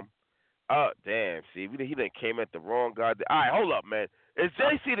 Damn, see, he done came at the wrong guy. All right, hold up, man. Is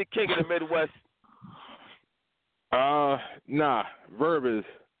JC the king of the Midwest? Nah. Verb is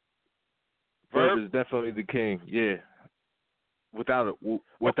definitely the king. Yeah, without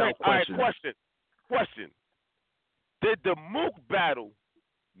question. All right, question. Did the Mook battle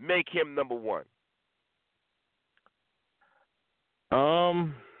make him number 1?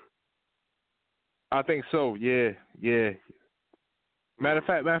 I think so. Yeah. Matter of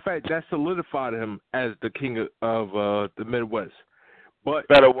fact, that solidified him as the king of the Midwest. But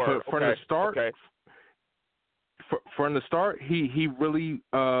better word. from the start, from the start, he really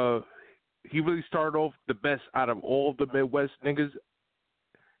started off the best out of all the Midwest niggas.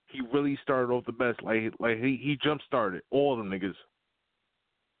 He really started off the best. Like he jump started all the niggas.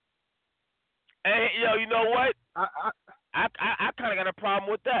 And you know what? I kind of got a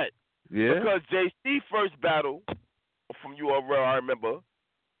problem with that. Yeah. Because JC first battle from URL, I remember,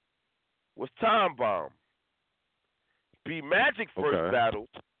 was Time Bomb. B Magic first battle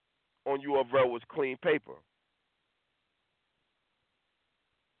on URL was Clean Paper.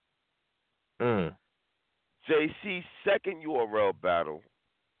 JC's second URL battle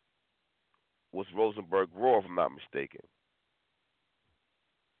was Rosenberg Raw, if I'm not mistaken.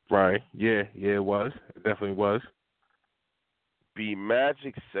 Right. Yeah, it was. It definitely was. B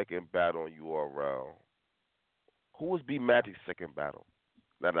Magic's second battle on URL. Who was B Magic's second battle?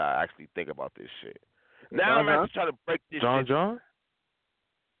 Now that I actually think about this shit. Now I'm actually trying to break this shit. John?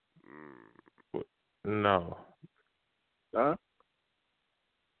 No. Huh?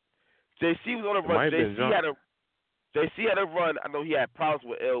 JC was on a run. JC had a run. I know he had problems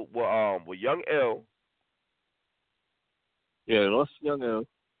with Young L. Yeah, lost Young L.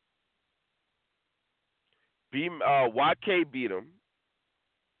 YK beat him.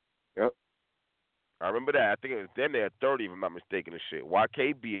 Yep. I remember that. I think it was then there at 30, if I'm not mistaken, and shit.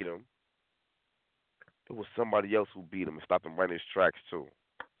 YK beat him. It was somebody else who beat him and stopped him running his tracks, too.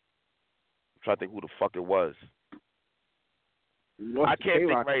 I'm trying to think who the fuck it was. I can't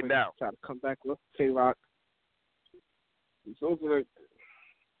think right now. Try to come back with K-Rock. He's over there.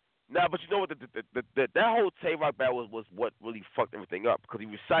 No, but you know what? That whole Tay-Rock battle was what really fucked everything up because he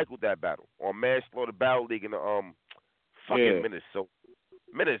recycled that battle on Manslaughter Battle League in the fucking minutes. So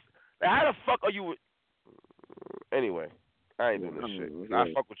minutes. How the fuck are you? Anyway, I ain't doing this shit.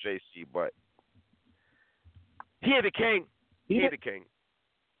 I fuck with JC, but he ain't the king. He ain't the king.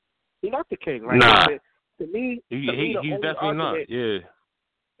 He's not the king, right? Nah. To me, he's definitely not. Yeah.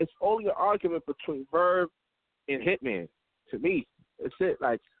 It's only an argument between Verb and Hitman. To me, it's it.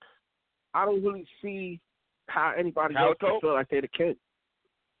 Like, I don't really see how anybody else can feel like they're the king.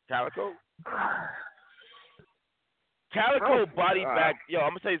 Calico body back. Yo,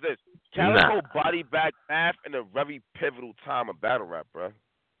 I'm gonna say this. Calico body back Math in a very pivotal time of battle rap, bro.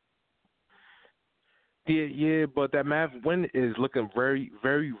 Yeah, but that Math win is looking very,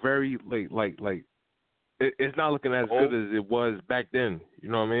 very, very like it's not looking as good as it was back then. You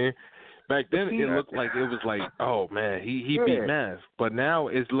know what I mean? Back then it looked like it was like, oh man, he beat Math, but now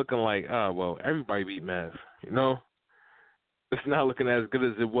it's looking like, well, everybody beat Math. You know, it's not looking as good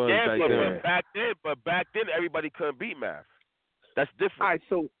as it was back then. But back then everybody couldn't beat Math. That's different. All right,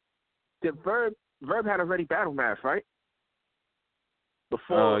 so the Verb had already battled Math, right?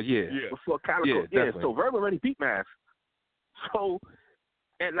 Before Calico, so Verb already beat Math. So,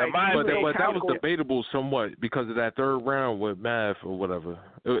 and like, but that was debatable somewhat because of that third round with Math or whatever.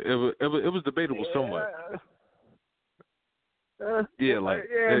 It was debatable somewhat. It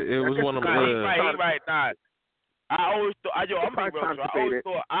was one of them. He's right. Nah, I always thought. I'm being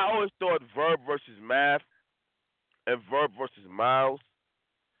real. I always thought Verb versus Math and Verb versus Miles.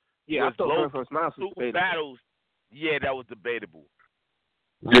 Yeah, I thought Verb versus Miles was debatable. Battles. Yeah, that was debatable.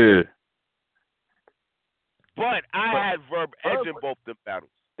 Yeah. But I had Verb edging both the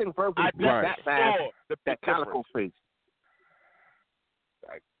battles. I think Verb was that Calico face.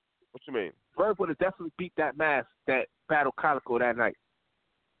 Like, what you mean? Verb would have definitely beat that battle Calico that night.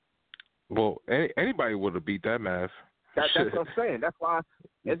 Well, anybody would have beat that Math. That's what I'm saying. That's why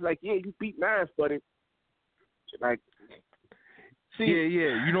it's like, yeah, you beat Math, but it like. See,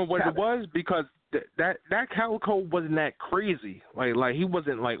 yeah. You know what it was? Because that Calico wasn't that crazy. Like he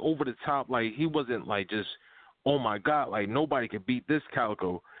wasn't like over the top. Like he wasn't like just, oh my God, like nobody could beat this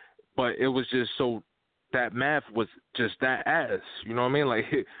Calico. But it was just so that Math was just that ass. You know what I mean? Like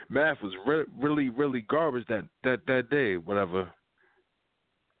Math was really, really garbage that day, whatever.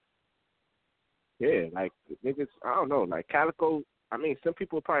 Yeah, like niggas, I don't know, like Calico. I mean, some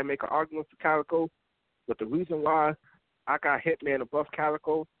people will probably make an argument for Calico, but the reason why I got Hitman above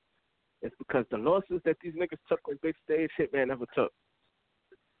Calico is because the losses that these niggas took on big stage, Hitman never took.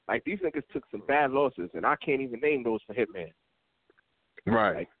 Like, these niggas took some bad losses, and I can't even name those for Hitman.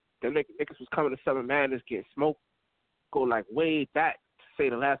 Right. Like, them niggas was coming to Seven Madness getting smoked, go, like, way back to say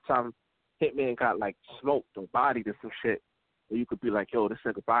the last time Hitman got, like, smoked or bodied or some shit, where you could be like, yo, this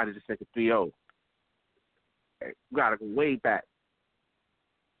nigga bodied this nigga 3-0. Like, you gotta go way back.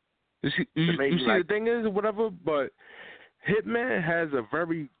 You see, the thing is, whatever, but Hitman has a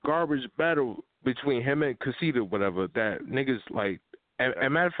very garbage battle between him and Casita, whatever, that niggas like.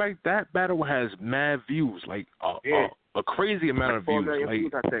 And matter of fact, that battle has mad views, like a crazy amount of views. Like,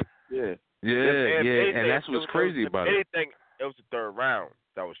 views, I think. Yeah. Yeah, and that's what's crazy about it. Anything, it was the third round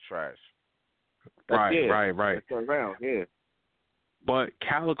that was trash. Right. The third round, yeah. But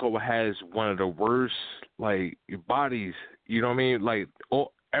Calico has one of the worst like bodies. You know what I mean? Like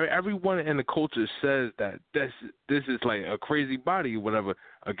everyone in the culture says that this is like a crazy body, or whatever,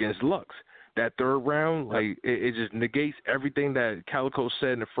 against Lux. That third round, like it just negates everything that Calico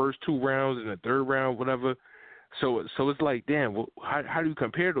said in the first two rounds and the third round, whatever. So it's like, damn, how do you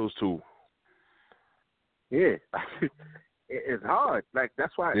compare those two? Yeah, it's hard. Like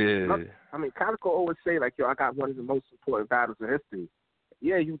that's why. Yeah. I mean, Calico always say like, "Yo, I got one of the most important battles in history."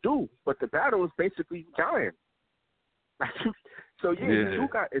 Yeah, you do, but the battle is basically giant. So you do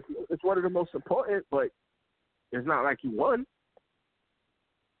got it's one of the most important, but it's not like you won.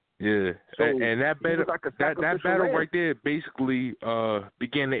 Yeah, so and that battle, like that battle right there basically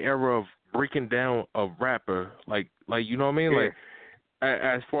began the era of breaking down a rapper, like you know what I mean, like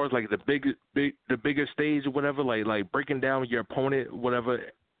as far as like the bigger stage or whatever, like breaking down your opponent, whatever,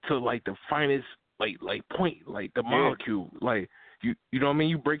 to like the finest like point, like the molecule, like you know what I mean,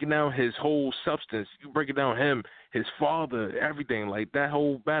 you breaking down his whole substance, you breaking down him, his father, everything, like that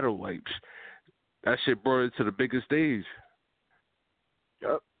whole battle, like that shit brought it to the biggest stage.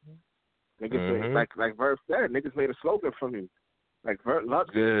 Yep. Niggas like Verb said, niggas made a slogan from him. Like Lux,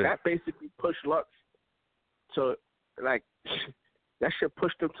 that basically pushed Lux to like that shit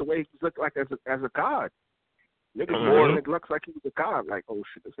pushed him to where he looked like as a god. Niggas looked Lux like he was a god. Like, oh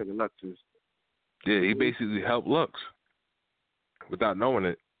shit, this nigga Lux is. Yeah, he basically helped Lux without knowing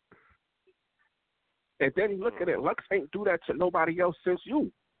it. And then you look at it, Lux ain't do that to nobody else since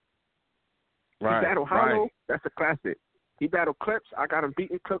you. Right. He battled Hollow, that's a classic. He battled Clips. I got him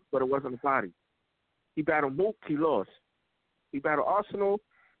beating Clips, but it wasn't a body. He battled Mook. He lost. He battled Arsenal.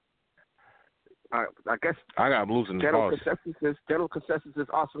 I guess I got him losing the boss. General consensus is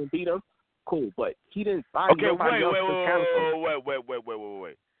Arsenal beat him. Cool, but he didn't body nobody else.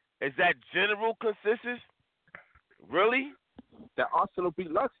 Wait. Is that general consensus? Really? That Arsenal beat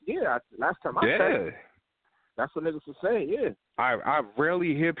Lux? Yeah. Last time I said it. That's what niggas were saying. Yeah. I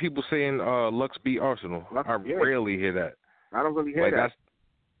rarely hear people saying Lux beat Arsenal. I rarely hear that. I don't really hear that.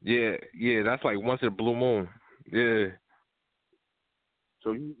 That's like once in a blue moon. Yeah.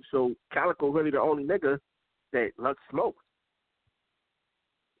 So Calico really the only nigga that Lux smoked.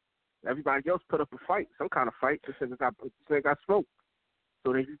 Everybody else put up a fight, some kind of fight. This nigga got smoked.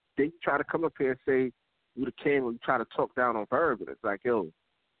 So they try to come up here and say you the king, or you try to talk down on Verb, and it's like, yo,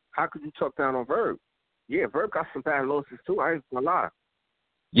 how could you talk down on Verb? Yeah, Verb got some bad losses too. I ain't gonna lie.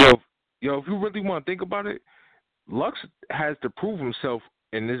 Yo, if you really want to think about it, Lux has to prove himself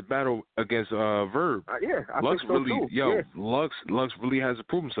in this battle against Verb. I Lux think so really, too. Lux really has to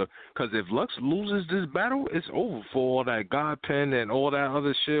prove himself. Because if Lux loses this battle, it's over for all that God pen and all that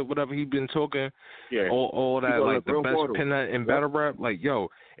other shit, whatever he been talking. Yeah. All that, like the best mortal. pen in battle rap. Like, yo,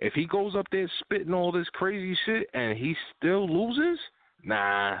 if he goes up there spitting all this crazy shit and he still loses,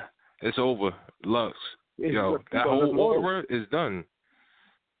 nah, it's over. Lux. Yeah, that whole aura is done.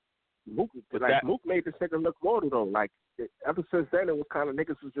 Mook made this nigga look mortal though. Like ever since then, it was kind of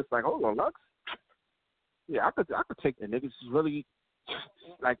niggas was just like, hold on, Lux. Yeah, I could take the niggas really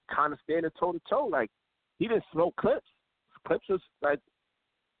like kind of standing toe to toe. Like he didn't smoke Clips. Clips was like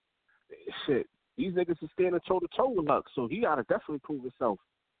shit. These niggas is standing toe to toe with Lux, so he gotta definitely prove himself.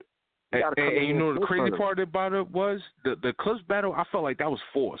 And you know the crazy part about it was the Clips battle. I felt like that was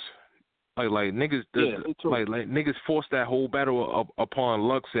forced. Like niggas, like niggas forced that whole battle upon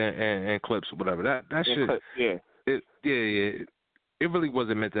Lux and Clips, whatever. That shit. It really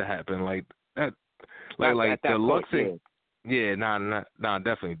wasn't meant to happen. Like that. Like the Lux thing. Yeah, nah,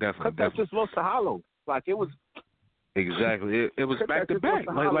 definitely. Clips just lost to Hollow. Like it was. Exactly. It was back to back.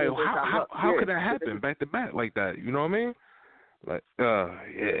 Like how could that happen back to back like that? You know what I mean? Like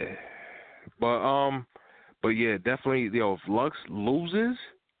yeah. But yeah, definitely. If Lux loses,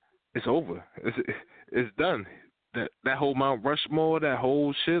 it's over. It's done. That whole Mount Rushmore, that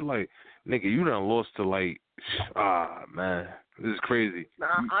whole shit, like, nigga, you done lost to like, man, this is crazy. Nah,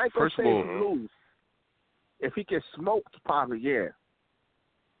 I ain't gonna say if he lose. If he gets smoked, probably yeah.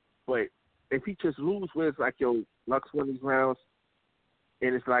 But if he just lose, where it's like, yo, Lux won these rounds,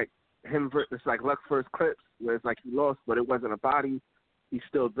 and it's like it's like Lux versus Clips, where it's like he lost, but it wasn't a body. He's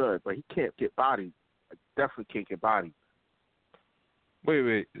still good, but he can't get bodied. Definitely can't get bodied.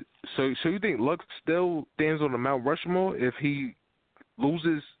 Wait. So you think Lux still stands on the Mount Rushmore if he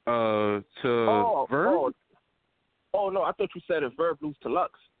loses to Verb? Oh no, I thought you said if Verb loses to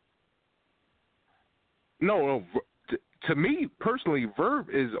Lux. No. To me personally, Verb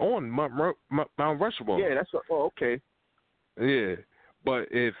is on Mount Rushmore. Yeah, that's what. Oh, okay. Yeah, but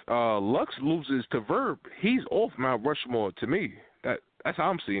if Lux loses to Verb, he's off Mount Rushmore. To me, that's how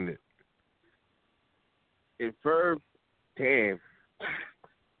I'm seeing it. If Verb, damn.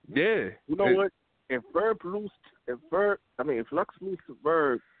 Yeah. You know what? If Lux loses to Verb,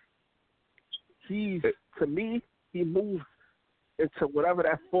 to me, he moves into whoever's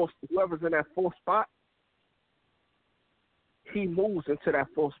in that fourth spot. He moves into that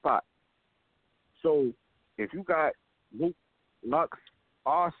fourth spot. So if you got Luke, Lux,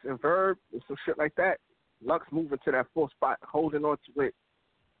 Ars, and Verb, and some shit like that, Lux moving to that fourth spot, holding on to it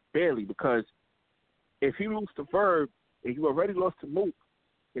barely, because if you lose to Verb and you already lost to Mook,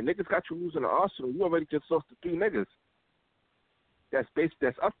 and niggas got you losing to Arsenal, you already just lost to 3 niggas. That's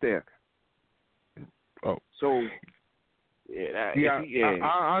up there. Oh. So I understand.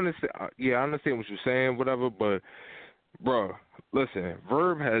 I understand what you're saying, whatever. But, bro, listen,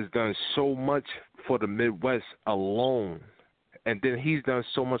 Verb has done so much for the Midwest alone, and then he's done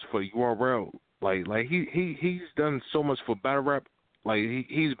so much for URL. Like he's done so much for battle rap. Like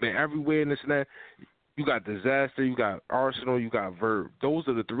he's been everywhere and this and that. You got Disaster, you got Arsenal, you got Verb. Those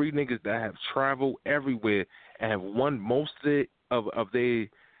are the 3 niggas that have traveled everywhere and have won most of their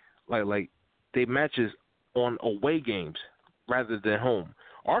like they matches on away games rather than home.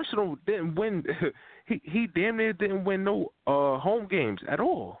 Arsenal didn't win. He damn near didn't win no home games at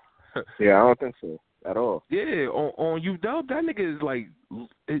all. Yeah, I don't think so at all. Yeah, on UW, that nigga is like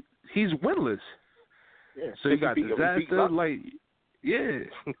he's winless. Yeah, so you got Disaster, like. Yeah,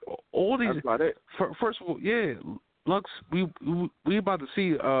 all these. That's about it. First of all, yeah, Lux. We about to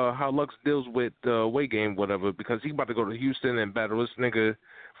see how Lux deals with the away game, whatever, because he about to go to Houston and battle this nigga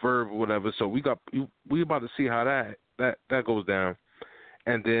Verb, whatever. So we about to see how that goes down,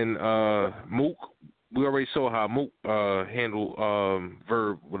 and then Mook. We already saw how Mook handled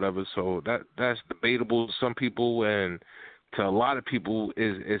Verb, whatever. So that's debatable to some people, and to a lot of people,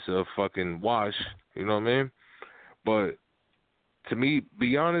 it's a fucking wash. You know what I mean? But to me,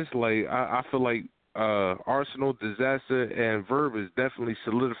 be honest, like I feel like Arsenal, Disaster, and Verb is definitely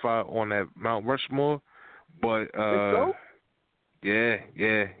solidified on that Mount Rushmore. But so? Yeah.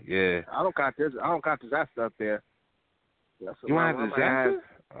 I don't got Disaster up there. You don't have Disaster?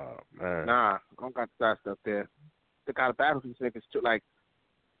 Oh man. Nah, I don't got Disaster up there. They got to battle these niggas too. Like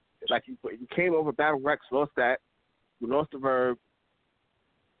you came over Battle Rex, lost that. You lost the Verb.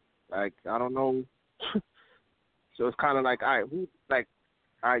 Like I don't know. So it's kind of like, all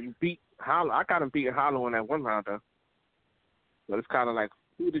right, you beat Hollow. I got him beating Hollow in that one rounder. But it's kind of like,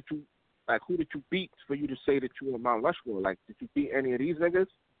 who did you beat for you to say that you were Mount Rushmore? Like, did you beat any of these niggas?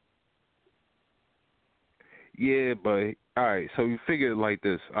 Yeah, but all right. So you figure it like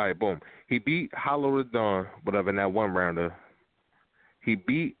this. All right, boom. He beat Hollow the Dawn, whatever, in that one rounder. He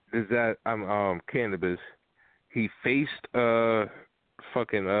beat Cannabis. He faced this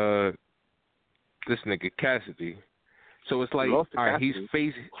nigga Cassidy. So it's like, all right, he's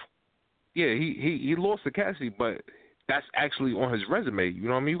facing. Yeah, he lost to Cassidy, but that's actually on his resume. You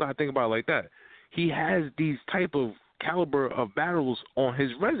know what I mean? You gotta think about it like that. He has these type of caliber of battles on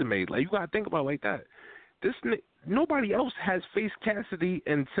his resume. Like you gotta think about it like that. Nobody else has faced Cassidy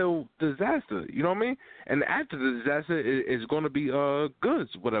until Disaster. You know what I mean? And after the Disaster is going to be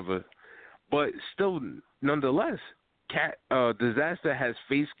Goods, whatever. But still, nonetheless, Disaster has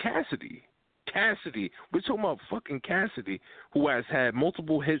faced Cassidy. We're talking about fucking Cassidy, who has had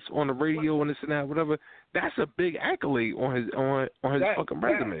multiple hits on the radio and this and that, whatever. That's a big accolade on his fucking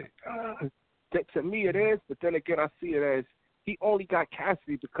resume. To me, it is, but then again, I see it as he only got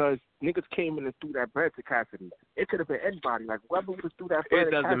Cassidy because niggas came in and threw that bread to Cassidy. It could have been anybody. Like whoever would have threw that bread.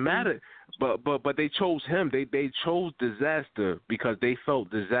 It doesn't matter. But they chose him. They chose Disaster because they felt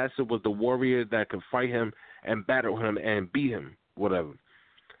Disaster was the warrior that could fight him and battle him and beat him, whatever.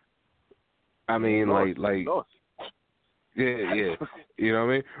 I mean, like, yeah. You know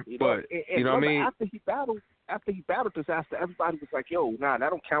what I mean? But you know what I mean? After he battled Disaster, everybody was like, yo, nah, that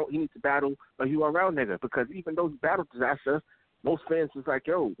don't count. He needs to battle a URL nigga. Because even though he battled Disaster, most fans was like,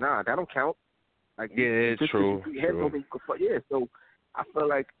 yo, nah, that don't count. Like, yeah, true. Yeah, so I feel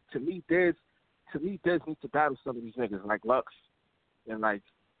like, to me, Diz needs to battle some of these niggas, like Lux and like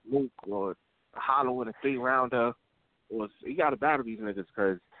Luke or Hollow in a 3-rounder. Or you got to battle these niggas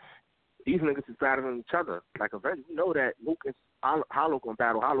because these niggas is battling each other. Like, eventually, you know that Luke and Hollow going to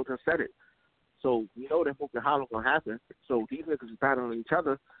battle. Hollow just said it. So we know that Luke and Hollow going to happen. So these niggas is battling each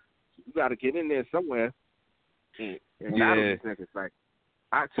other. So you got to get in there somewhere and battle these niggas. Like,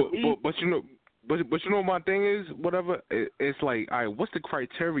 but you know, But you know what my thing is, whatever. It's like, all right, what's the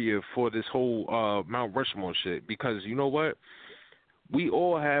criteria for this whole Mount Rushmore shit? Because you know what, we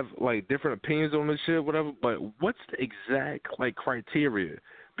all have like different opinions on this shit, whatever. But what's the exact like criteria?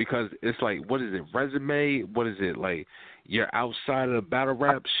 Because it's like, what is it? Resume? What is it like? You're outside of the battle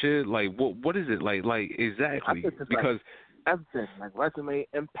rap shit. Like, what is it like? Like exactly? Because like everything, like resume,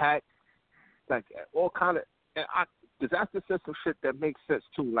 impact, like all kind of. And because that's the system shit that makes sense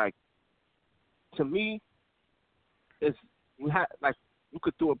too. Like, to me, it's you have like you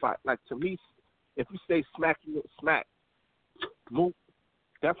could do it by like, to me, if you say smack, Mook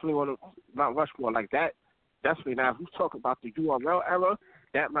definitely on Mount Rushmore like that. Definitely. Now, if you talk about the URL era,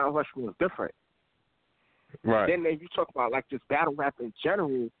 that Mount Rushmore is different. Right. Then if you talk about like just battle rap in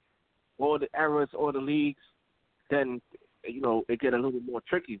general, all the eras, all the leagues, then you know it get a little more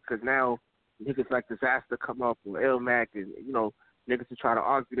tricky because now niggas like Disaster come up with Ilmac and you know niggas to try to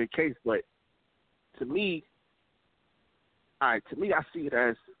argue their case. But to me, I see it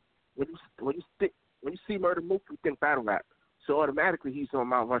as when you see Murder Mook, you think battle rap. So automatically he's on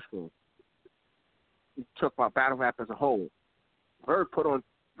Mount Rushmore. You talk about battle rap as a whole. Verb put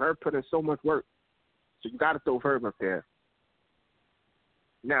in so much work, so you got to throw Verb up there.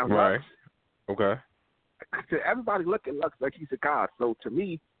 Now, right? Lux, okay. Everybody look at Lux like he's a god. So to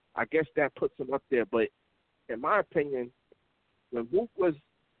me, I guess that puts him up there. But in my opinion, when Mook was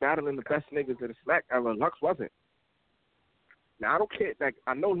battling the best niggas in the Smack era, Lux wasn't. Now I don't care. Like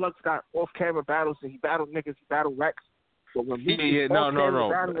I know Lux got off-camera battles and he battled niggas, he battled Rex. But when no.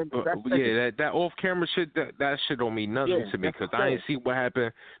 That off-camera shit, that shit don't mean nothing to me because I ain't see what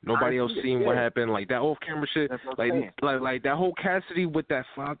happened. Nobody else seen what happened. Like that off-camera shit, like that whole Cassidy with that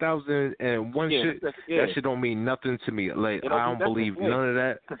 5,001 shit. That shit don't mean nothing to me. Like I don't believe none of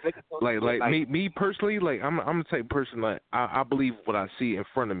that. Like me personally, like I'm the type of person like I believe what I see in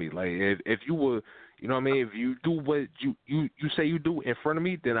front of me. Like if you were. You know what I mean? If you do what you say you do in front of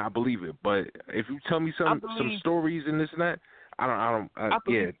me, then I believe it. But if you tell me some stories and this and that, I don't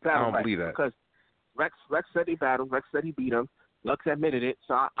believe that. Because Rex said he battled, Rex said he beat him, Lux admitted it,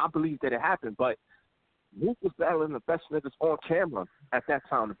 so I believe that it happened. But Mook was battling the best niggas on camera at that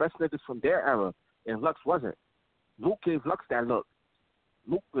time, the best niggas from their era, and Lux wasn't. Mook gave Lux that look.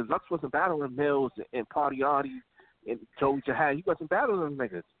 Lux wasn't battling Mills and Party Artie and Joey Jihad. He wasn't battling them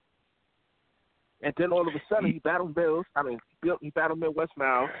niggas. And then all of a sudden, he battled Mills. He battled Midwest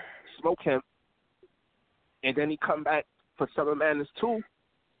Mile, smoke him, and then he come back for Summer Madness 2.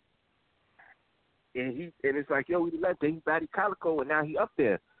 And it's like, yo, we left. Then he battled Calico, and now he up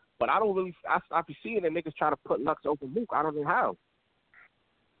there. But I don't really. I be seeing the niggas try to put Lux over Mook. I don't know how.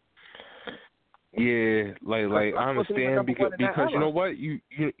 Yeah, like I understand because you know what you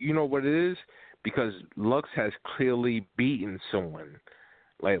know what it is because Lux has clearly beaten someone,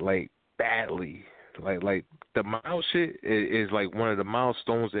 like badly. Like the mile shit is like one of the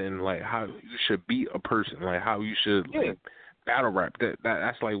milestones in like how you should beat a person, like how you should like battle rap.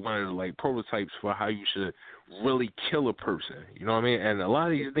 That's like one of the like prototypes for how you should really kill a person. You know what I mean? And a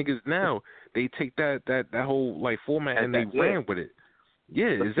lot of these niggas now they take that whole like format and they ran with it.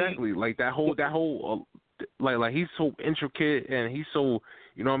 Yeah, but exactly. Like that whole like he's so intricate and he's so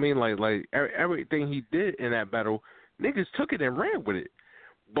you know what I mean? Like everything he did in that battle, niggas took it and ran with it.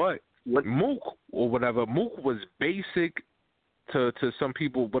 But Mook or whatever, Mook was basic to some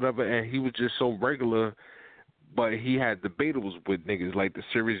people, whatever, and he was just so regular. But he had debatables with niggas like the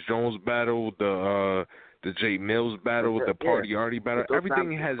Sirius Jones battle, the Jay Mills battle, the Party Artie battle.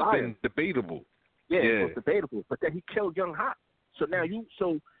 Everything has been debatable. Yeah, it was debatable. But then he killed Young Hot. So now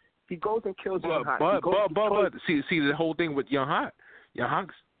he goes and kills Young Hot. But see the whole thing with Young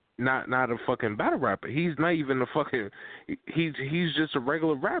Hot's not a fucking battle rapper. He's not even a fucking. He's just a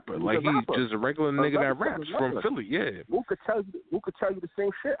regular rapper. He's just a regular nigga that raps from Philly. Yeah. Who could tell you the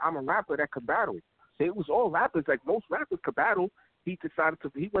same shit? I'm a rapper that could battle. It was all rappers. Like most rappers could battle. He decided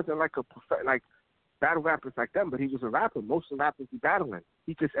to. He wasn't like battle rappers like them, but he was a rapper. Most of the rappers he battling.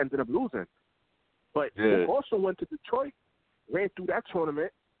 He just ended up losing. But he also went to Detroit, ran through that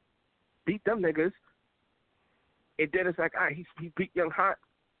tournament, beat them niggas, and then it's like, he beat Young Hot.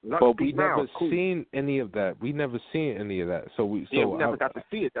 But we never seen any of that. We never seen any of that. So we never got to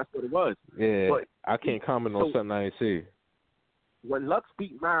see it. That's what it was. Yeah, but I can't comment on something I ain't see. When Lux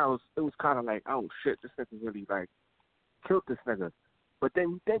beat Miles, it was kind of like, oh shit, this nigga really like killed this nigga. But then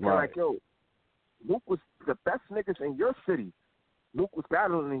you think like, yo, Luke was the best niggas in your city. Luke was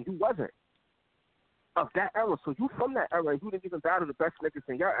battling and you wasn't of that era. So you from that era and you didn't even battle the best niggas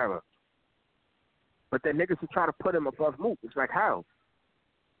in your era. But then niggas would try to put him above Mook. It's like how?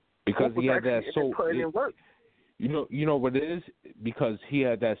 Because he had that putting in work. You know what it is? Because he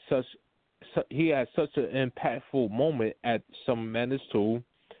had that had such an impactful moment at Summer Madness 2,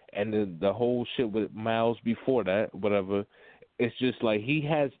 and the whole shit with Miles before that, whatever. It's just like he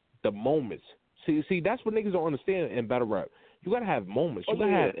has the moments. See, that's what niggas don't understand in battle rap. You gotta have moments. You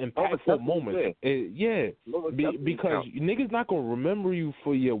gotta have impactful moments. Because niggas not gonna remember you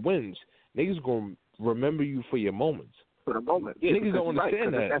for your wins. Niggas gonna remember you for your moments. For the moment, niggas don't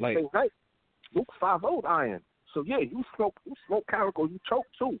understand that. Like, Luke 5-0 iron. So yeah, you smoke Calico. You choke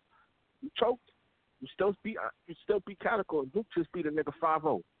too. You choked. You still beat Calico. And Luke just beat a nigga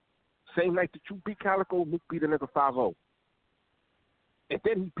 5-0. Same night that you beat Calico, Luke beat a nigga 5-0. And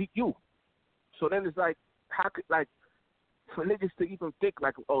then he beat you. So then it's like, how could, like, for niggas to even think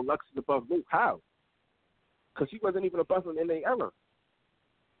like, oh, Lux is above Luke? How? Because he wasn't even above him in any era.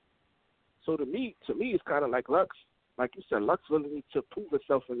 So to me, it's kind of like Lux. Like you said, Lux really needs to prove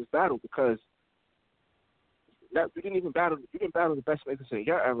himself in this battle because you didn't battle the best niggas in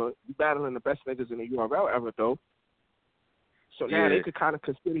your era. You battling the best niggas in the URL era, though. So now they could kind of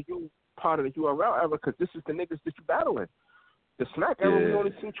consider you part of the URL era because this is the niggas that you battling. The Smack era, we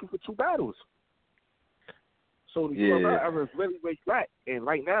only seen you for 2 battles. So the URL era is really where you at. And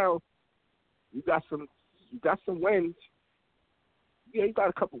right now, you got some wins. Yeah, you got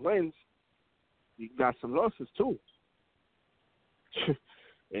a couple wins. You got some losses too.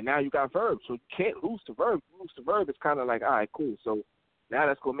 And now you got Verb, so you can't lose to Verb. You lose to Verb, it's kind of like, all right, cool. So now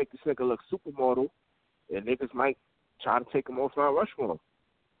that's going to make this nigga look supermodel, and niggas might try to take him off Mount Rushmore.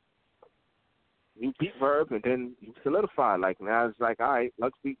 You beat Verb, and then you solidify. Like, now it's like, all right,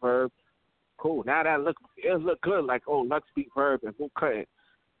 Lux beat Verb. Cool. Now it'll look good. Like, oh, Lux beat Verb, and who couldn't?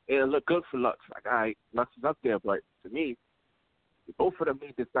 It'll look good for Lux. Like, all right, Lux is up there. But to me, both of them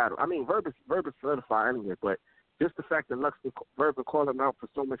need this battle. I mean, Verb is solidified anyway, but just the fact that Verb been calling him out for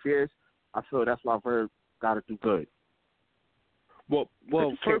so much years, I feel that's why Verb got to do good. Well,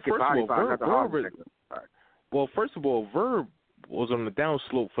 first of all, Verb was on the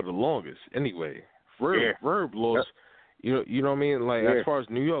downslope for the longest. Anyway, Verb lost. You know what I mean? Like as far as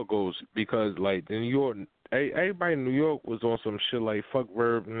New York goes, because like in New York, everybody in New York was on some shit like fuck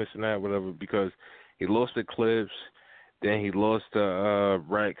Verb and this and that, whatever, because he lost the Clips, then he lost the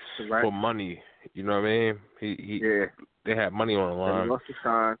Rex for money. You know what I mean? They had money on the line. Then he lost to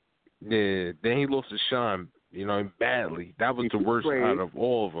Sean. Yeah, then he lost to Sean. You know, badly. That was the worst out of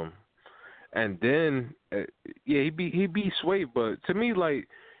all of them. And then, he beat Swave, but to me, like,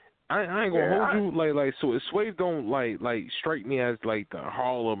 I ain't gonna hold you, like, so if Swave don't like strike me as like the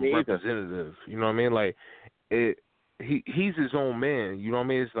Harlem representative. You know what I mean? Like, he's his own man. You know what I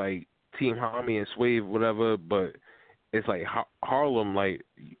mean? It's like Team Homie and Swave, whatever, but it's like Harlem, like,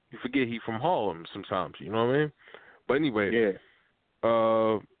 you forget he from Harlem sometimes, you know what I mean? But anyway,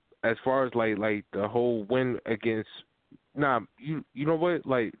 as far as like the whole win against, you know what?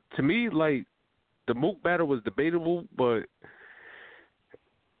 Like, to me, like, the Mook battle was debatable, but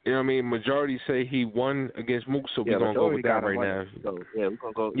you know what I mean? Majority say he won against Mook, so we're gonna go with that right now. So, we're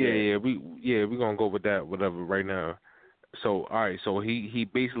gonna go. We're gonna go with that, whatever, right now. So all right, so he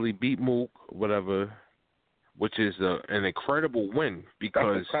basically beat Mook, whatever, which is an incredible win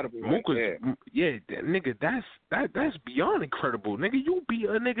because Mook is nigga, that's beyond incredible, nigga. You beat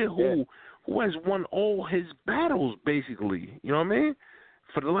a nigga who has won all his battles basically. You know what I mean?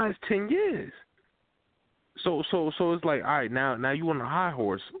 For the last 10 years. So it's like, all right, now you on the high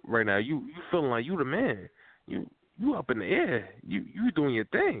horse right now. You feeling like you the man. You up in the air. You doing your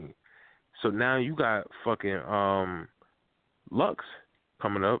thing. So now you got fucking Lux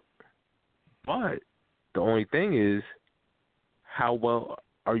coming up. But the only thing is, how well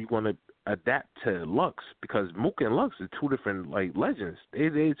are you going to adapt to Lux? Because Mook and Lux are 2 different like legends. They're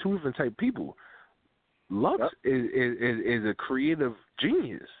 2 different type people. Lux is a creative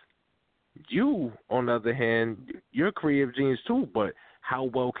genius. You, on the other hand, you're a creative genius too, but how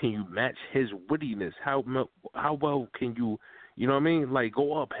well can you match his wittiness? How well can you, you know what I mean, like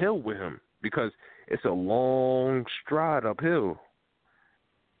go uphill with him? Because it's a long stride uphill.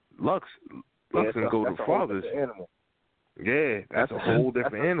 Lux can go the farthest. Yeah, that's a whole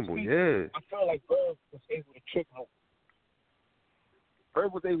different animal. Yeah. I feel like Verb was able to trick Mook.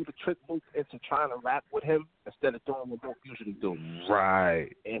 Verb was able to trick Mook into trying to rap with him instead of doing what Mook usually do. Right.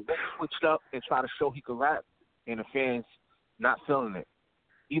 And Mook switched up and tried to show he could rap, and the fans not feeling it.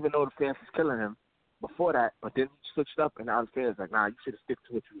 Even though the fans was killing him before that, but then he switched up, and now the fans like, nah, you should have stick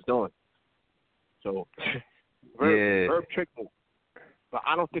to what you was doing. So, Verb tricked Mook. But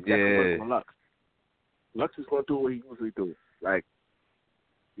I don't think that can work for Lux. Lux is going to do what he usually do. Like,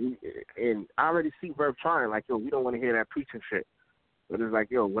 and I already see Verb trying, like, yo, we don't want to hear that preaching shit. But it's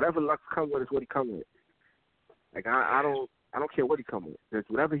like, yo, whatever Lux come with is what he come with. Like, I don't I don't care what he come with. There's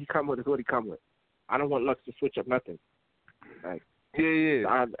whatever he come with is what he come with. I don't want Lux to switch up nothing. Like,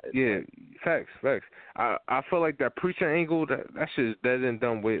 yeah. Facts. I feel like that preacher angle, that shit is dead and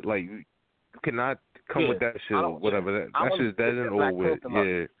done with. Like, you cannot come with that shit or whatever. That shit is dead and over with.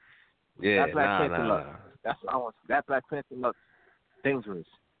 Yeah. That Black Panther Lux. That's what I want. That Black Panther Lux, dangerous.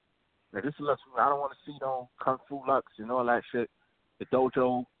 Like, this is Lux. I don't want to see no Kung Fu Lux and all that shit. The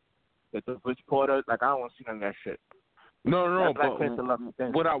dojo, the Rich Porter. Like, I don't want to see none of that shit. No, but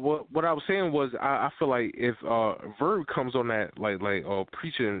what I was saying was I feel like if Verb comes on that like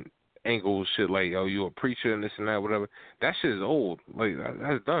preaching angle shit, like you a preacher and this and that, whatever, that shit is old. Like,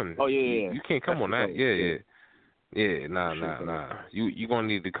 that's done. Oh yeah. You can't come on that. Yeah. Nah. You gonna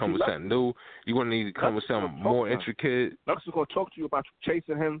need to come with something new. You gonna need to come with something more intricate. Lux is gonna talk to you about you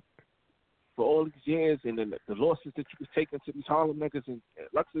chasing him for all these years, and then the losses that you was taking to these Harlem niggas, and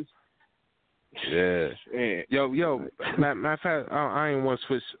Lux is. Yeah. Yo. Matter of fact, I ain't want to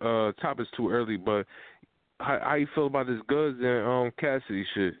switch topics too early, but how you feel about this Goods and Cassidy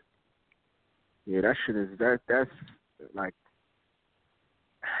shit? Yeah, that shit is that's like,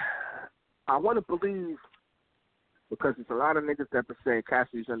 I want to believe, because there's a lot of niggas that been saying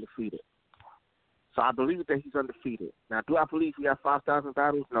Cassidy's undefeated. So I believe that he's undefeated. Now, do I believe he has 5,000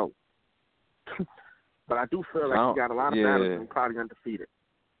 battles? No. But I do feel like he got a lot of battles and he's probably undefeated.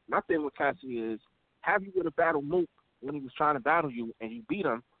 My thing with Cassidy is, have you would have battled Mook when he was trying to battle you and you beat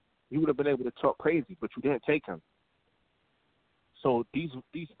him, you would have been able to talk crazy, but you didn't take him. So these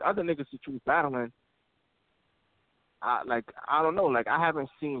other niggas that you was battling, I don't know. Like, I haven't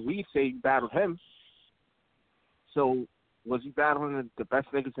seen Reed say you battled him. So was you battling the best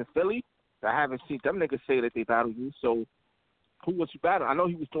niggas in Philly? I haven't seen them niggas say that they battled you. So who was you battling? I know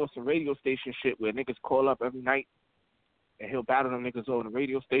he was doing some radio station shit where niggas call up every night and he'll battle them niggas over the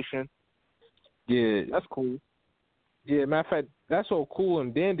radio station. Yeah. That's cool. Yeah, matter of fact, that's all cool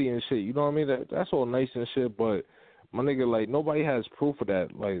and dandy and shit. You know what I mean? That's all nice and shit, but my nigga, like, nobody has proof of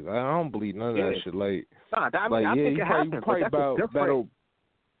that. Like, I don't believe none of that shit. Like, I think it happened. Battle.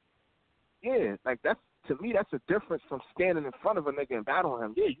 Yeah, like, that's, to me, that's a difference from standing in front of a nigga and battling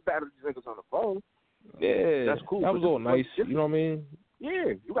him. Yeah, you battle these niggas on the phone. Yeah, that's cool. That was all nice. You know what I mean?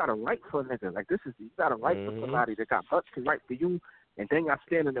 Yeah, you got to write for a nigga. Like, you got to write for somebody that got butts to write for you, and then y'all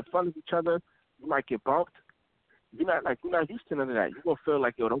standing in front of each other. You might get bumped. You're not used to none of that. You're going to feel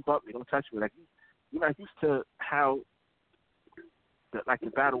like, yo, don't bump me, don't touch me. Like, you're not used to how, the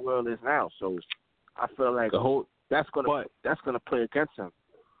battle world is now. So I feel like that's gonna play against him.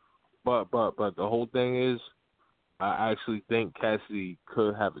 But the whole thing is, I actually think Cassidy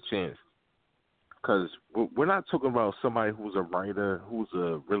could have a chance. Because we're not talking about somebody who's a writer, who's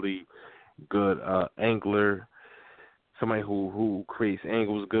a really good angler, somebody who creates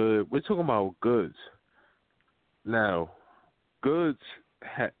angles good. We're talking about Goods. Now, Goods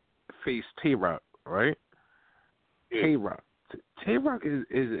faced Tay-Rock, right? Yeah. Tay-Rock. Tay-Rock is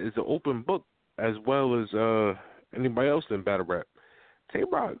an open book as well as anybody else in battle rap.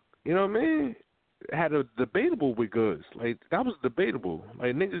 Tay-Rock, you know what I mean, had a debatable with Goods. Like, that was debatable.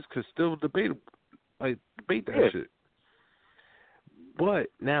 Like, niggas could still debate that shit. But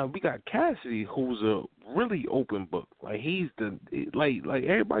now we got Cassidy, who's a really open book. Like, he's like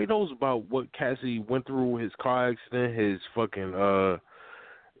everybody knows about what Cassidy went through, his car accident, his fucking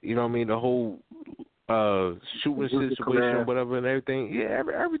you know what I mean, the whole shooting situation, whatever, and everything. Yeah,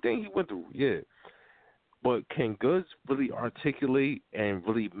 everything he went through. Yeah. But can Goods really articulate and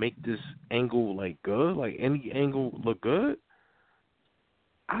really make this angle like good? Like, any angle look good?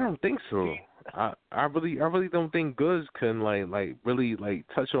 I don't think so. I really don't think Goods can like really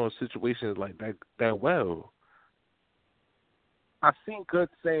touch on situations like that well. I've seen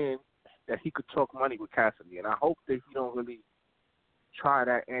Goods saying that he could talk money with Cassidy, and I hope that he don't really try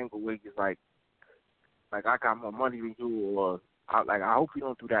that angle where he's like I got more money than you, or I hope you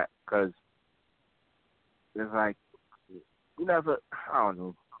don't do that, because it's like you never. I don't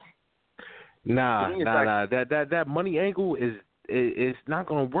know. Nah. That money angle is not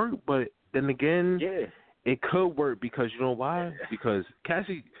gonna work, but then again, it could work, because you know why? Because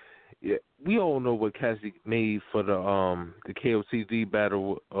Cassidy, we all know what Cassidy made for the KOTD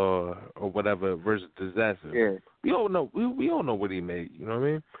battle or whatever versus Disaster. Yeah. We all know what he made. You know what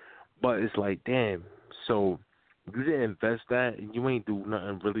I mean? But it's like, damn. So you didn't invest that, and you ain't do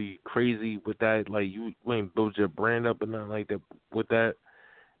nothing really crazy with that. Like, you ain't build your brand up or nothing like that with that.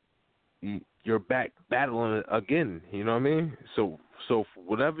 You're back battling it again. You know what I mean? So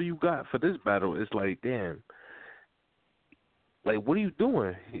whatever you got for this battle, it's like, damn. Like, what are you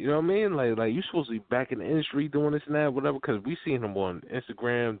doing? You know what I mean? Like you're supposed to be back in the industry doing this and that, whatever. Because we seen him on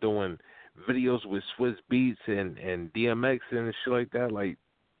Instagram doing videos with Swiss Beats and DMX and shit like that, like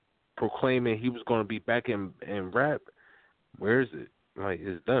proclaiming he was going to be back in rap. Where is it? Like,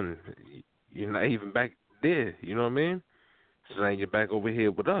 it's done. You're not even back there. You know what I mean? So now you're back over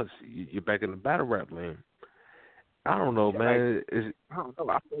here with us. You're back in the battle rap lane. I don't know, man. I don't know.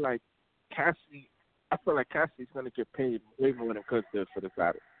 I feel like Cassie's going to get paid way more than Goods did for this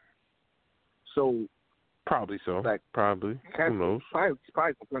battle. So probably so. Like, probably. Cassidy, who knows? He's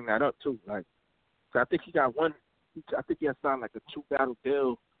probably gonna bring that up too. Like, so I think he got one. I think he has signed like a 2 battle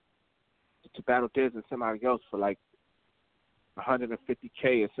deal to battle Diz and somebody else for like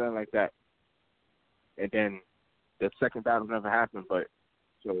 $150K or something like that. And then the second battle never happened. But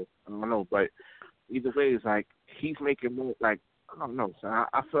so I don't know. But either way, it's like he's making more. Like, I don't know. So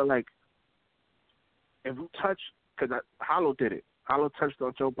I feel like if we touch, because Hollow did it. Hollow touched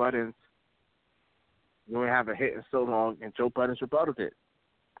on Joe Budden's. You ain't have a hit in so long, and Joe Budden's rebutted it.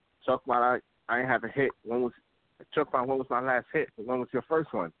 Talk about I ain't have a hit. When was my last hit? When was your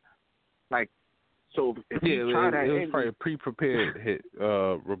first one? Like, so if you try that, it was probably a pre-prepared hit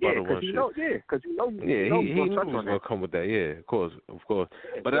rebuttal one. Because you know he knew it was gonna come with that. Yeah, of course. Yeah,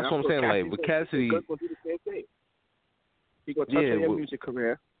 but that's what I'm saying. Like with Cassidy, he's gonna do the same thing. He gonna touch on your music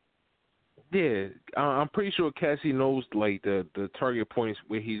career. Yeah, I'm pretty sure Cassie knows like the target points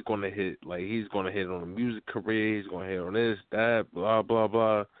where he's gonna hit. Like he's gonna hit on the music career. He's gonna hit on this, that, blah, blah,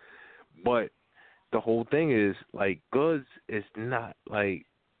 blah. But the whole thing is like Goods is not like.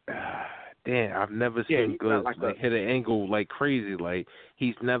 Damn, I've never seen Goods like hit an angle like crazy. Like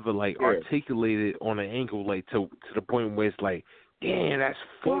he's never like articulated on an angle like to the point where it's like, damn, that's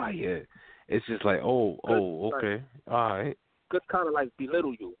fire. It's just like, oh, okay, all right. Goods kind of like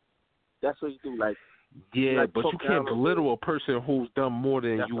belittle you. That's what you do, like. Yeah, like but you can't belittle a person who's done more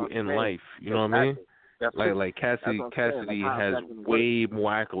than you in life. You know what I mean? Like Cassidy has way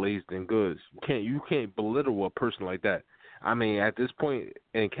more accolades than Goods. You can't belittle a person like that. I mean, at this point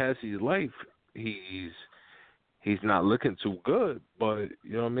in Cassidy's life, he's not looking too good. But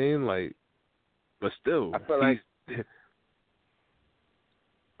you know what I mean? Like, but still, I feel like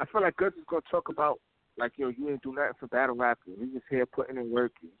Goods is gonna talk about. Like, yo, you ain't do nothing for battle rap. We just here putting in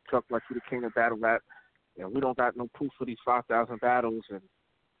work. You talk like you the king of battle rap. And we don't got no proof for these 5,000 battles. And,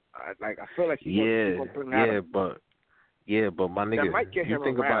 I feel like he's going to bring that up. but my nigga, that might get you him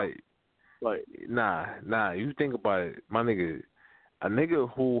think around, about it. Nah, you think about it. My nigga, a nigga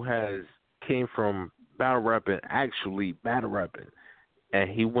who came from battle rapping, actually battle rapping, and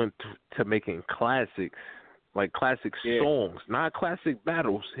he went to making classics. Like classic songs, not classic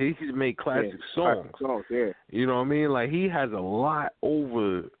battles. He's made classic songs. You know what I mean? Like he has a lot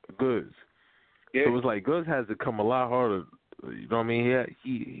over Goods. Yeah. So it's like Goods has to come a lot harder. You know what I mean?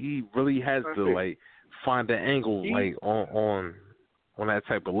 He really has to like find the angle like on that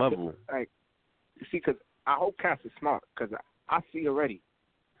type of level. Like, you see, because I hope Cass is smart because I see already.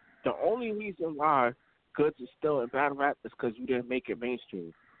 The only reason why Goods is still in battle rap is because you didn't make it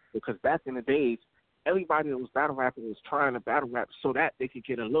mainstream. Because back in the days, everybody that was battle rapping was trying to battle rap so that they could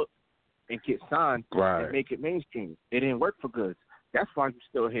get a look and get signed and make it mainstream. It didn't work for Goods. That's why you're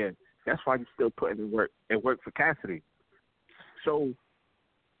still here. That's why you're still putting in work and work for Cassidy. So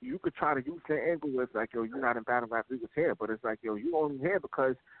you could try to use that angle with like, yo, you're not in battle rap, you was here. But it's like, yo, you only here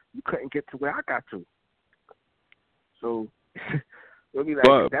because you couldn't get to where I got to. So it'll be like,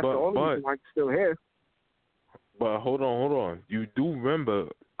 that's the only reason why you're still here. But hold on. You do remember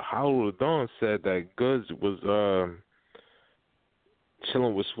Hollow Dawn said that Goods was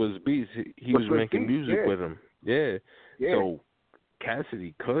chilling with Swiss Beats. He was making music with him. Yeah. So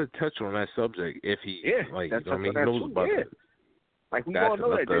Cassidy could touch on that subject if he like you know what I mean, he knows about it. Like we all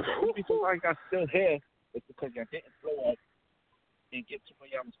know that the only reason why y'all still here is because y'all didn't blow up and get to where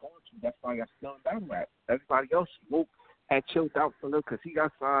y'all was going to. That's why y'all still in battle rap. Everybody else had chilled out for a little because he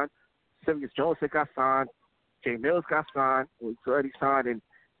got signed. Sylvius Jones got signed. Jay Mills got signed. Was already signed, and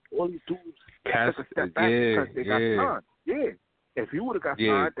all these dudes took a step back because they got signed. Yeah. If you would have got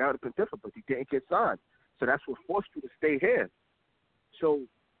signed, that would have been different, but you didn't get signed. So that's what forced you to stay here. So,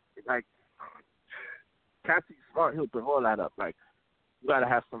 like, Cassie's smart, he'll bring all that up. Like, you got to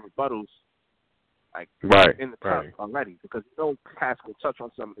have some rebuttals, like, in the top already, because you know Cass will touch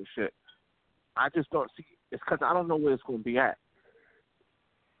on some of this shit. I just don't see – it's because I don't know where it's going to be at.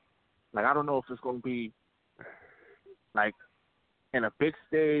 Like, I don't know if it's going to be, like, in a big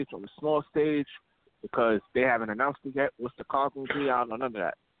stage or a small stage because they haven't announced it yet. What's the card going to be? I don't know none of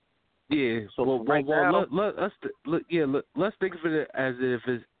that. Yeah, so let's think of it as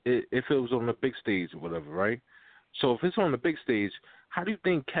if it was on the big stage or whatever, right? So if it's on the big stage, how do you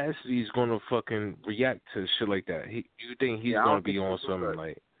think Cassidy's gonna fucking react to shit like that? You think he's gonna be on something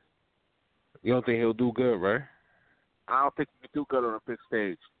like? You don't think he'll do good, right? I don't think he can do good on a big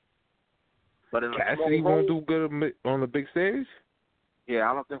stage. But in Cassidy won't do good on the big stage? Yeah,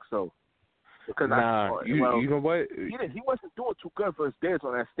 I don't think so. Because you know what? He wasn't doing too good for his days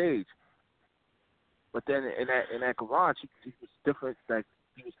on that stage. But then in that garage, he was different. Like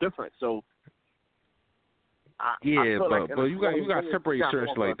he was different. So I feel but you got to separate certain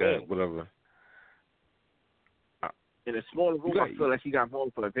shit like that, whatever. In a smaller room, I feel like he got more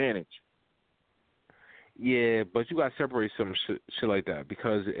of an advantage. Yeah, but you got to separate some shit like that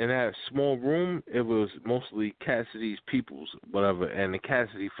because in that small room, it was mostly Cassidy's people's, whatever, and the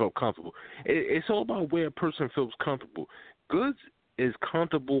Cassidy felt comfortable. It's all about where a person feels comfortable. Goods is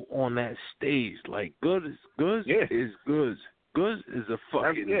comfortable on that stage. Like, Goods is Goods. Goods is a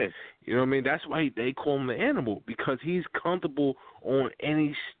fucking, you know what I mean? That's why they call him the animal, because he's comfortable on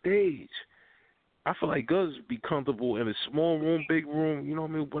any stage. I feel like Goods would be comfortable in a small room, big room, you know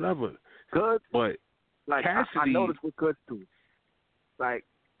what I mean, whatever. Goods, but like Cassidy, I noticed with Goods too. Like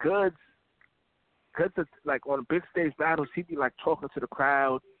Goods is, like on big stage battles, he be like talking to the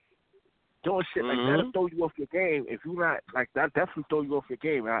crowd, doing shit like that'll throw you off your game. If you not like that, definitely throw you off your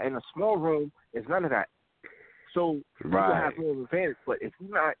game. Now, in a small room, it's none of that. So you will have more advantage. But if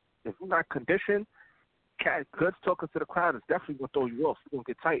you're not conditioned, Goods talking to the crowd is definitely gonna throw you off. You're gonna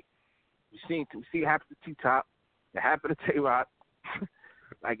get tight. We see it happen to T-Top. It happened to Tay-Rock.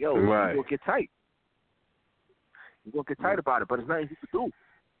 Like, yo, you're gonna get tight. You're gonna get tight about it, but it's nothing you can do.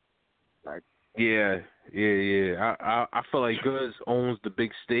 Like, yeah. I feel like Goods owns the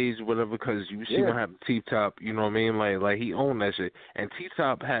big stage, or whatever, because you see what happened to T-Top. You know what I mean? Like he owned that shit, and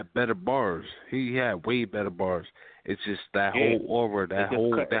T-Top had better bars. He had way better bars. It's just that whole aura, that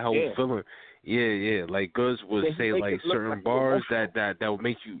whole feeling. Yeah. Like Goods would say like certain bars that would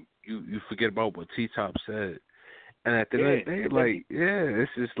make you forget about what T-Top said. And at the end of the day, like,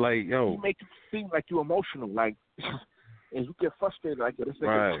 it's just like, yo. He make you seem like you're emotional, like, and you get frustrated, like, yo, this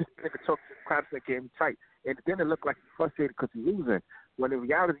nigga talk to the crowd, that game tight. And then it look like you're frustrated because he's losing. When in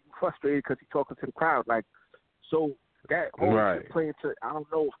reality, you're frustrated because he's talking to the crowd. Like, so that whole shit playing to, I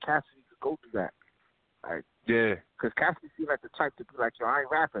don't know if Cassidy could go through that. Like, because Cassidy seems like the type to be like, yo, I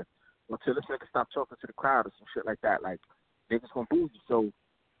ain't rapping until this nigga stop talking to the crowd or some shit like that. Like, they just gonna boo you. So,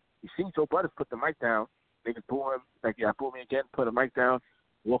 you see Joe Butters put the mic down. Niggas boo him. Like, boo me again, put the mic down,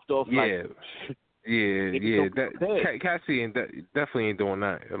 walked off. Cassidy definitely ain't doing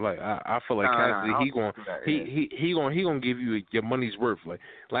that. Like, I feel like Cassidy, he gonna give you your money's worth. Like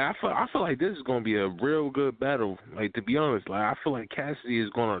I feel like this is gonna be a real good battle. Like, to be honest, like I feel like Cassidy is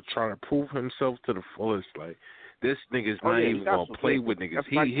gonna try to prove himself to the fullest. Like, this nigga's not even gonna play with niggas.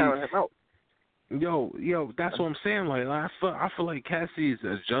 Yo, that's what I'm saying. Like I feel like Cassidy is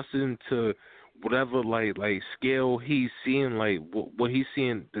adjusting to whatever like scale he's seeing, like what he's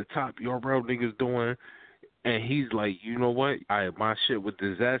seeing the top URL niggas doing, and he's like, you know what? My shit with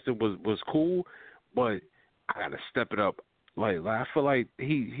Disaster was cool, but I gotta step it up. Like I feel like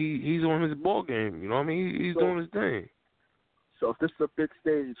he's on his ball game. You know what I mean? He's doing his thing. So if this is a big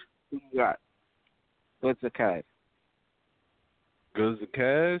stage, who you got? Goods or Cass? Goods or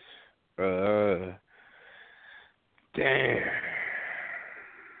Cass? Damn.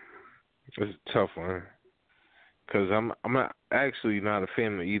 It's a tough one, cause I'm not actually not a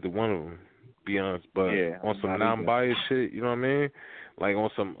fan of either one of them, to be honest. But on some non-biased shit, you know what I mean? Like on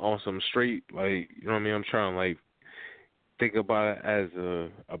some straight, like, you know what I mean? I'm trying to like think about it as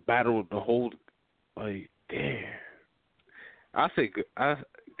a battle to hold. Like, damn.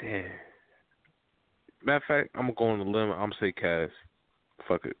 Damn. Matter of fact, I'm gonna go on the limb. I'm gonna say Cass.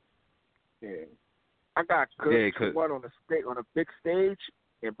 Fuck it. Yeah. I got Goods one on a big stage.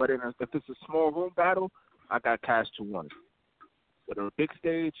 But if it's a small room battle, I got Cass 2-1. But on a big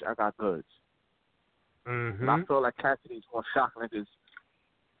stage, I got Goods. And I feel like Cassidy's going to shock niggas.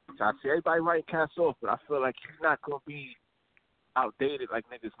 So I see everybody writing Cass off, but I feel like he's not going to be outdated like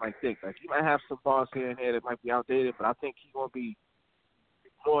niggas might think. Like, he might have some bars here and there that might be outdated, but I think he's going to be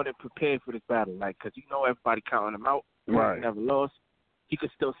more than prepared for this battle. Like, because you know everybody counting him out. He never lost. He could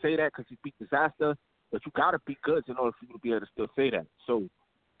still say that because he beat Disaster, but you got to beat Goods in order for you to be able to still say that. So,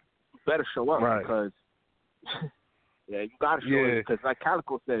 better show up because you gotta show it, because like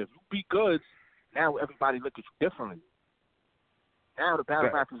Calico said, if you beat Goods, now everybody look at you differently. Now the battle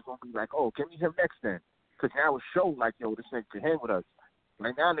rap is gonna be like, oh, give me him next then, because now it show like, yo, this nigga can hang with us.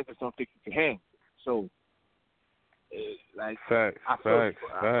 Like, now niggas don't think you can hang, so like I feel you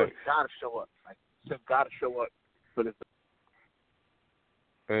gotta show up. Like, you gotta show up for this.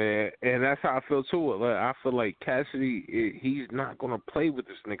 And that's how I feel too. Like, I feel like Cassidy, he's not gonna play with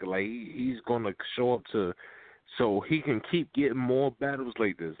this nigga. Like, he's gonna show up so he can keep getting more battles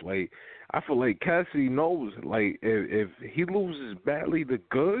like this. Like, I feel like Cassidy knows, like, if he loses badly to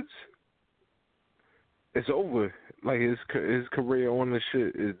Goods, it's over. Like, his career on this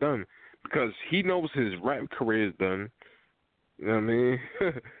shit is done. Because he knows his rap career is done. You know what I mean?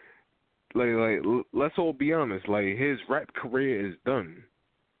 like, let's all be honest. Like, his rap career is done.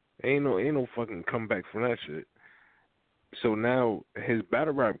 Ain't no fucking comeback from that shit. So now his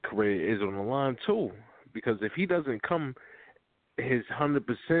battle rap career is on the line too. Because if he doesn't come his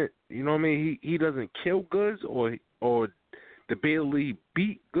 100%, you know what I mean? He doesn't kill Goods or debatably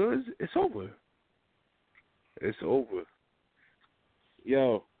beat Goods, it's over. It's over.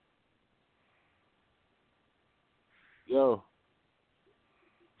 Yo. Yo.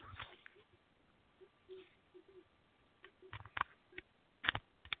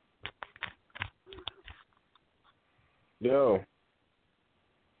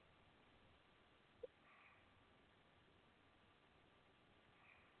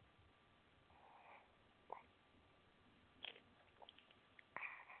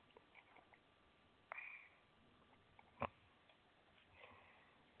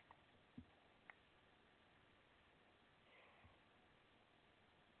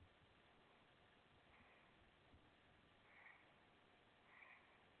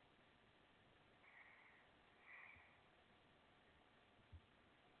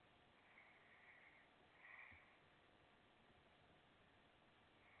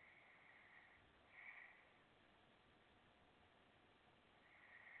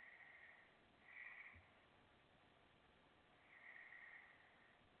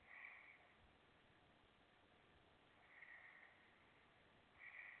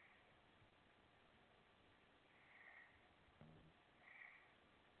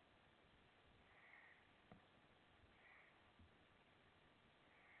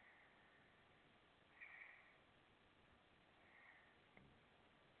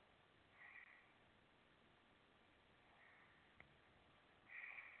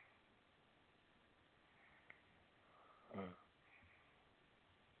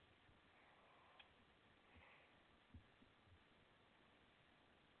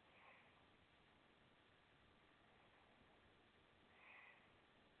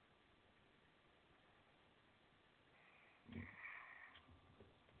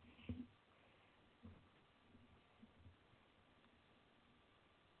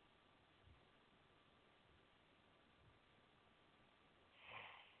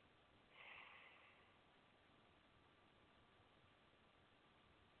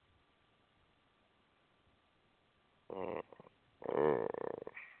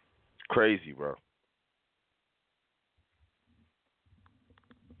 Crazy, bro.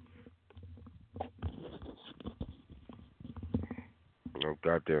 No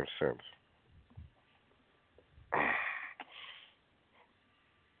goddamn sense.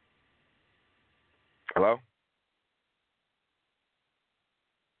 Hello?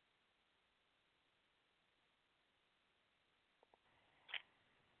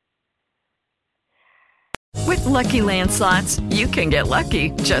 With Lucky Land Slots, you can get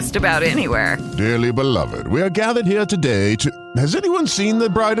lucky just about anywhere. Dearly beloved, we are gathered here today to... Has anyone seen the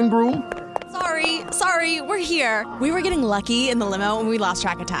bride and groom? Sorry, we're here. We were getting lucky in the limo and we lost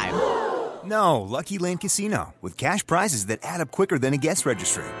track of time. No, Lucky Land Casino, with cash prizes that add up quicker than a guest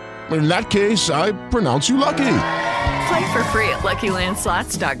registry. In that case, I pronounce you lucky. Play for free at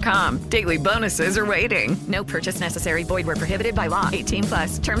LuckyLandSlots.com. Daily bonuses are waiting. No purchase necessary. Void where prohibited by law.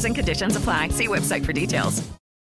 18+. Terms and conditions apply. See website for details.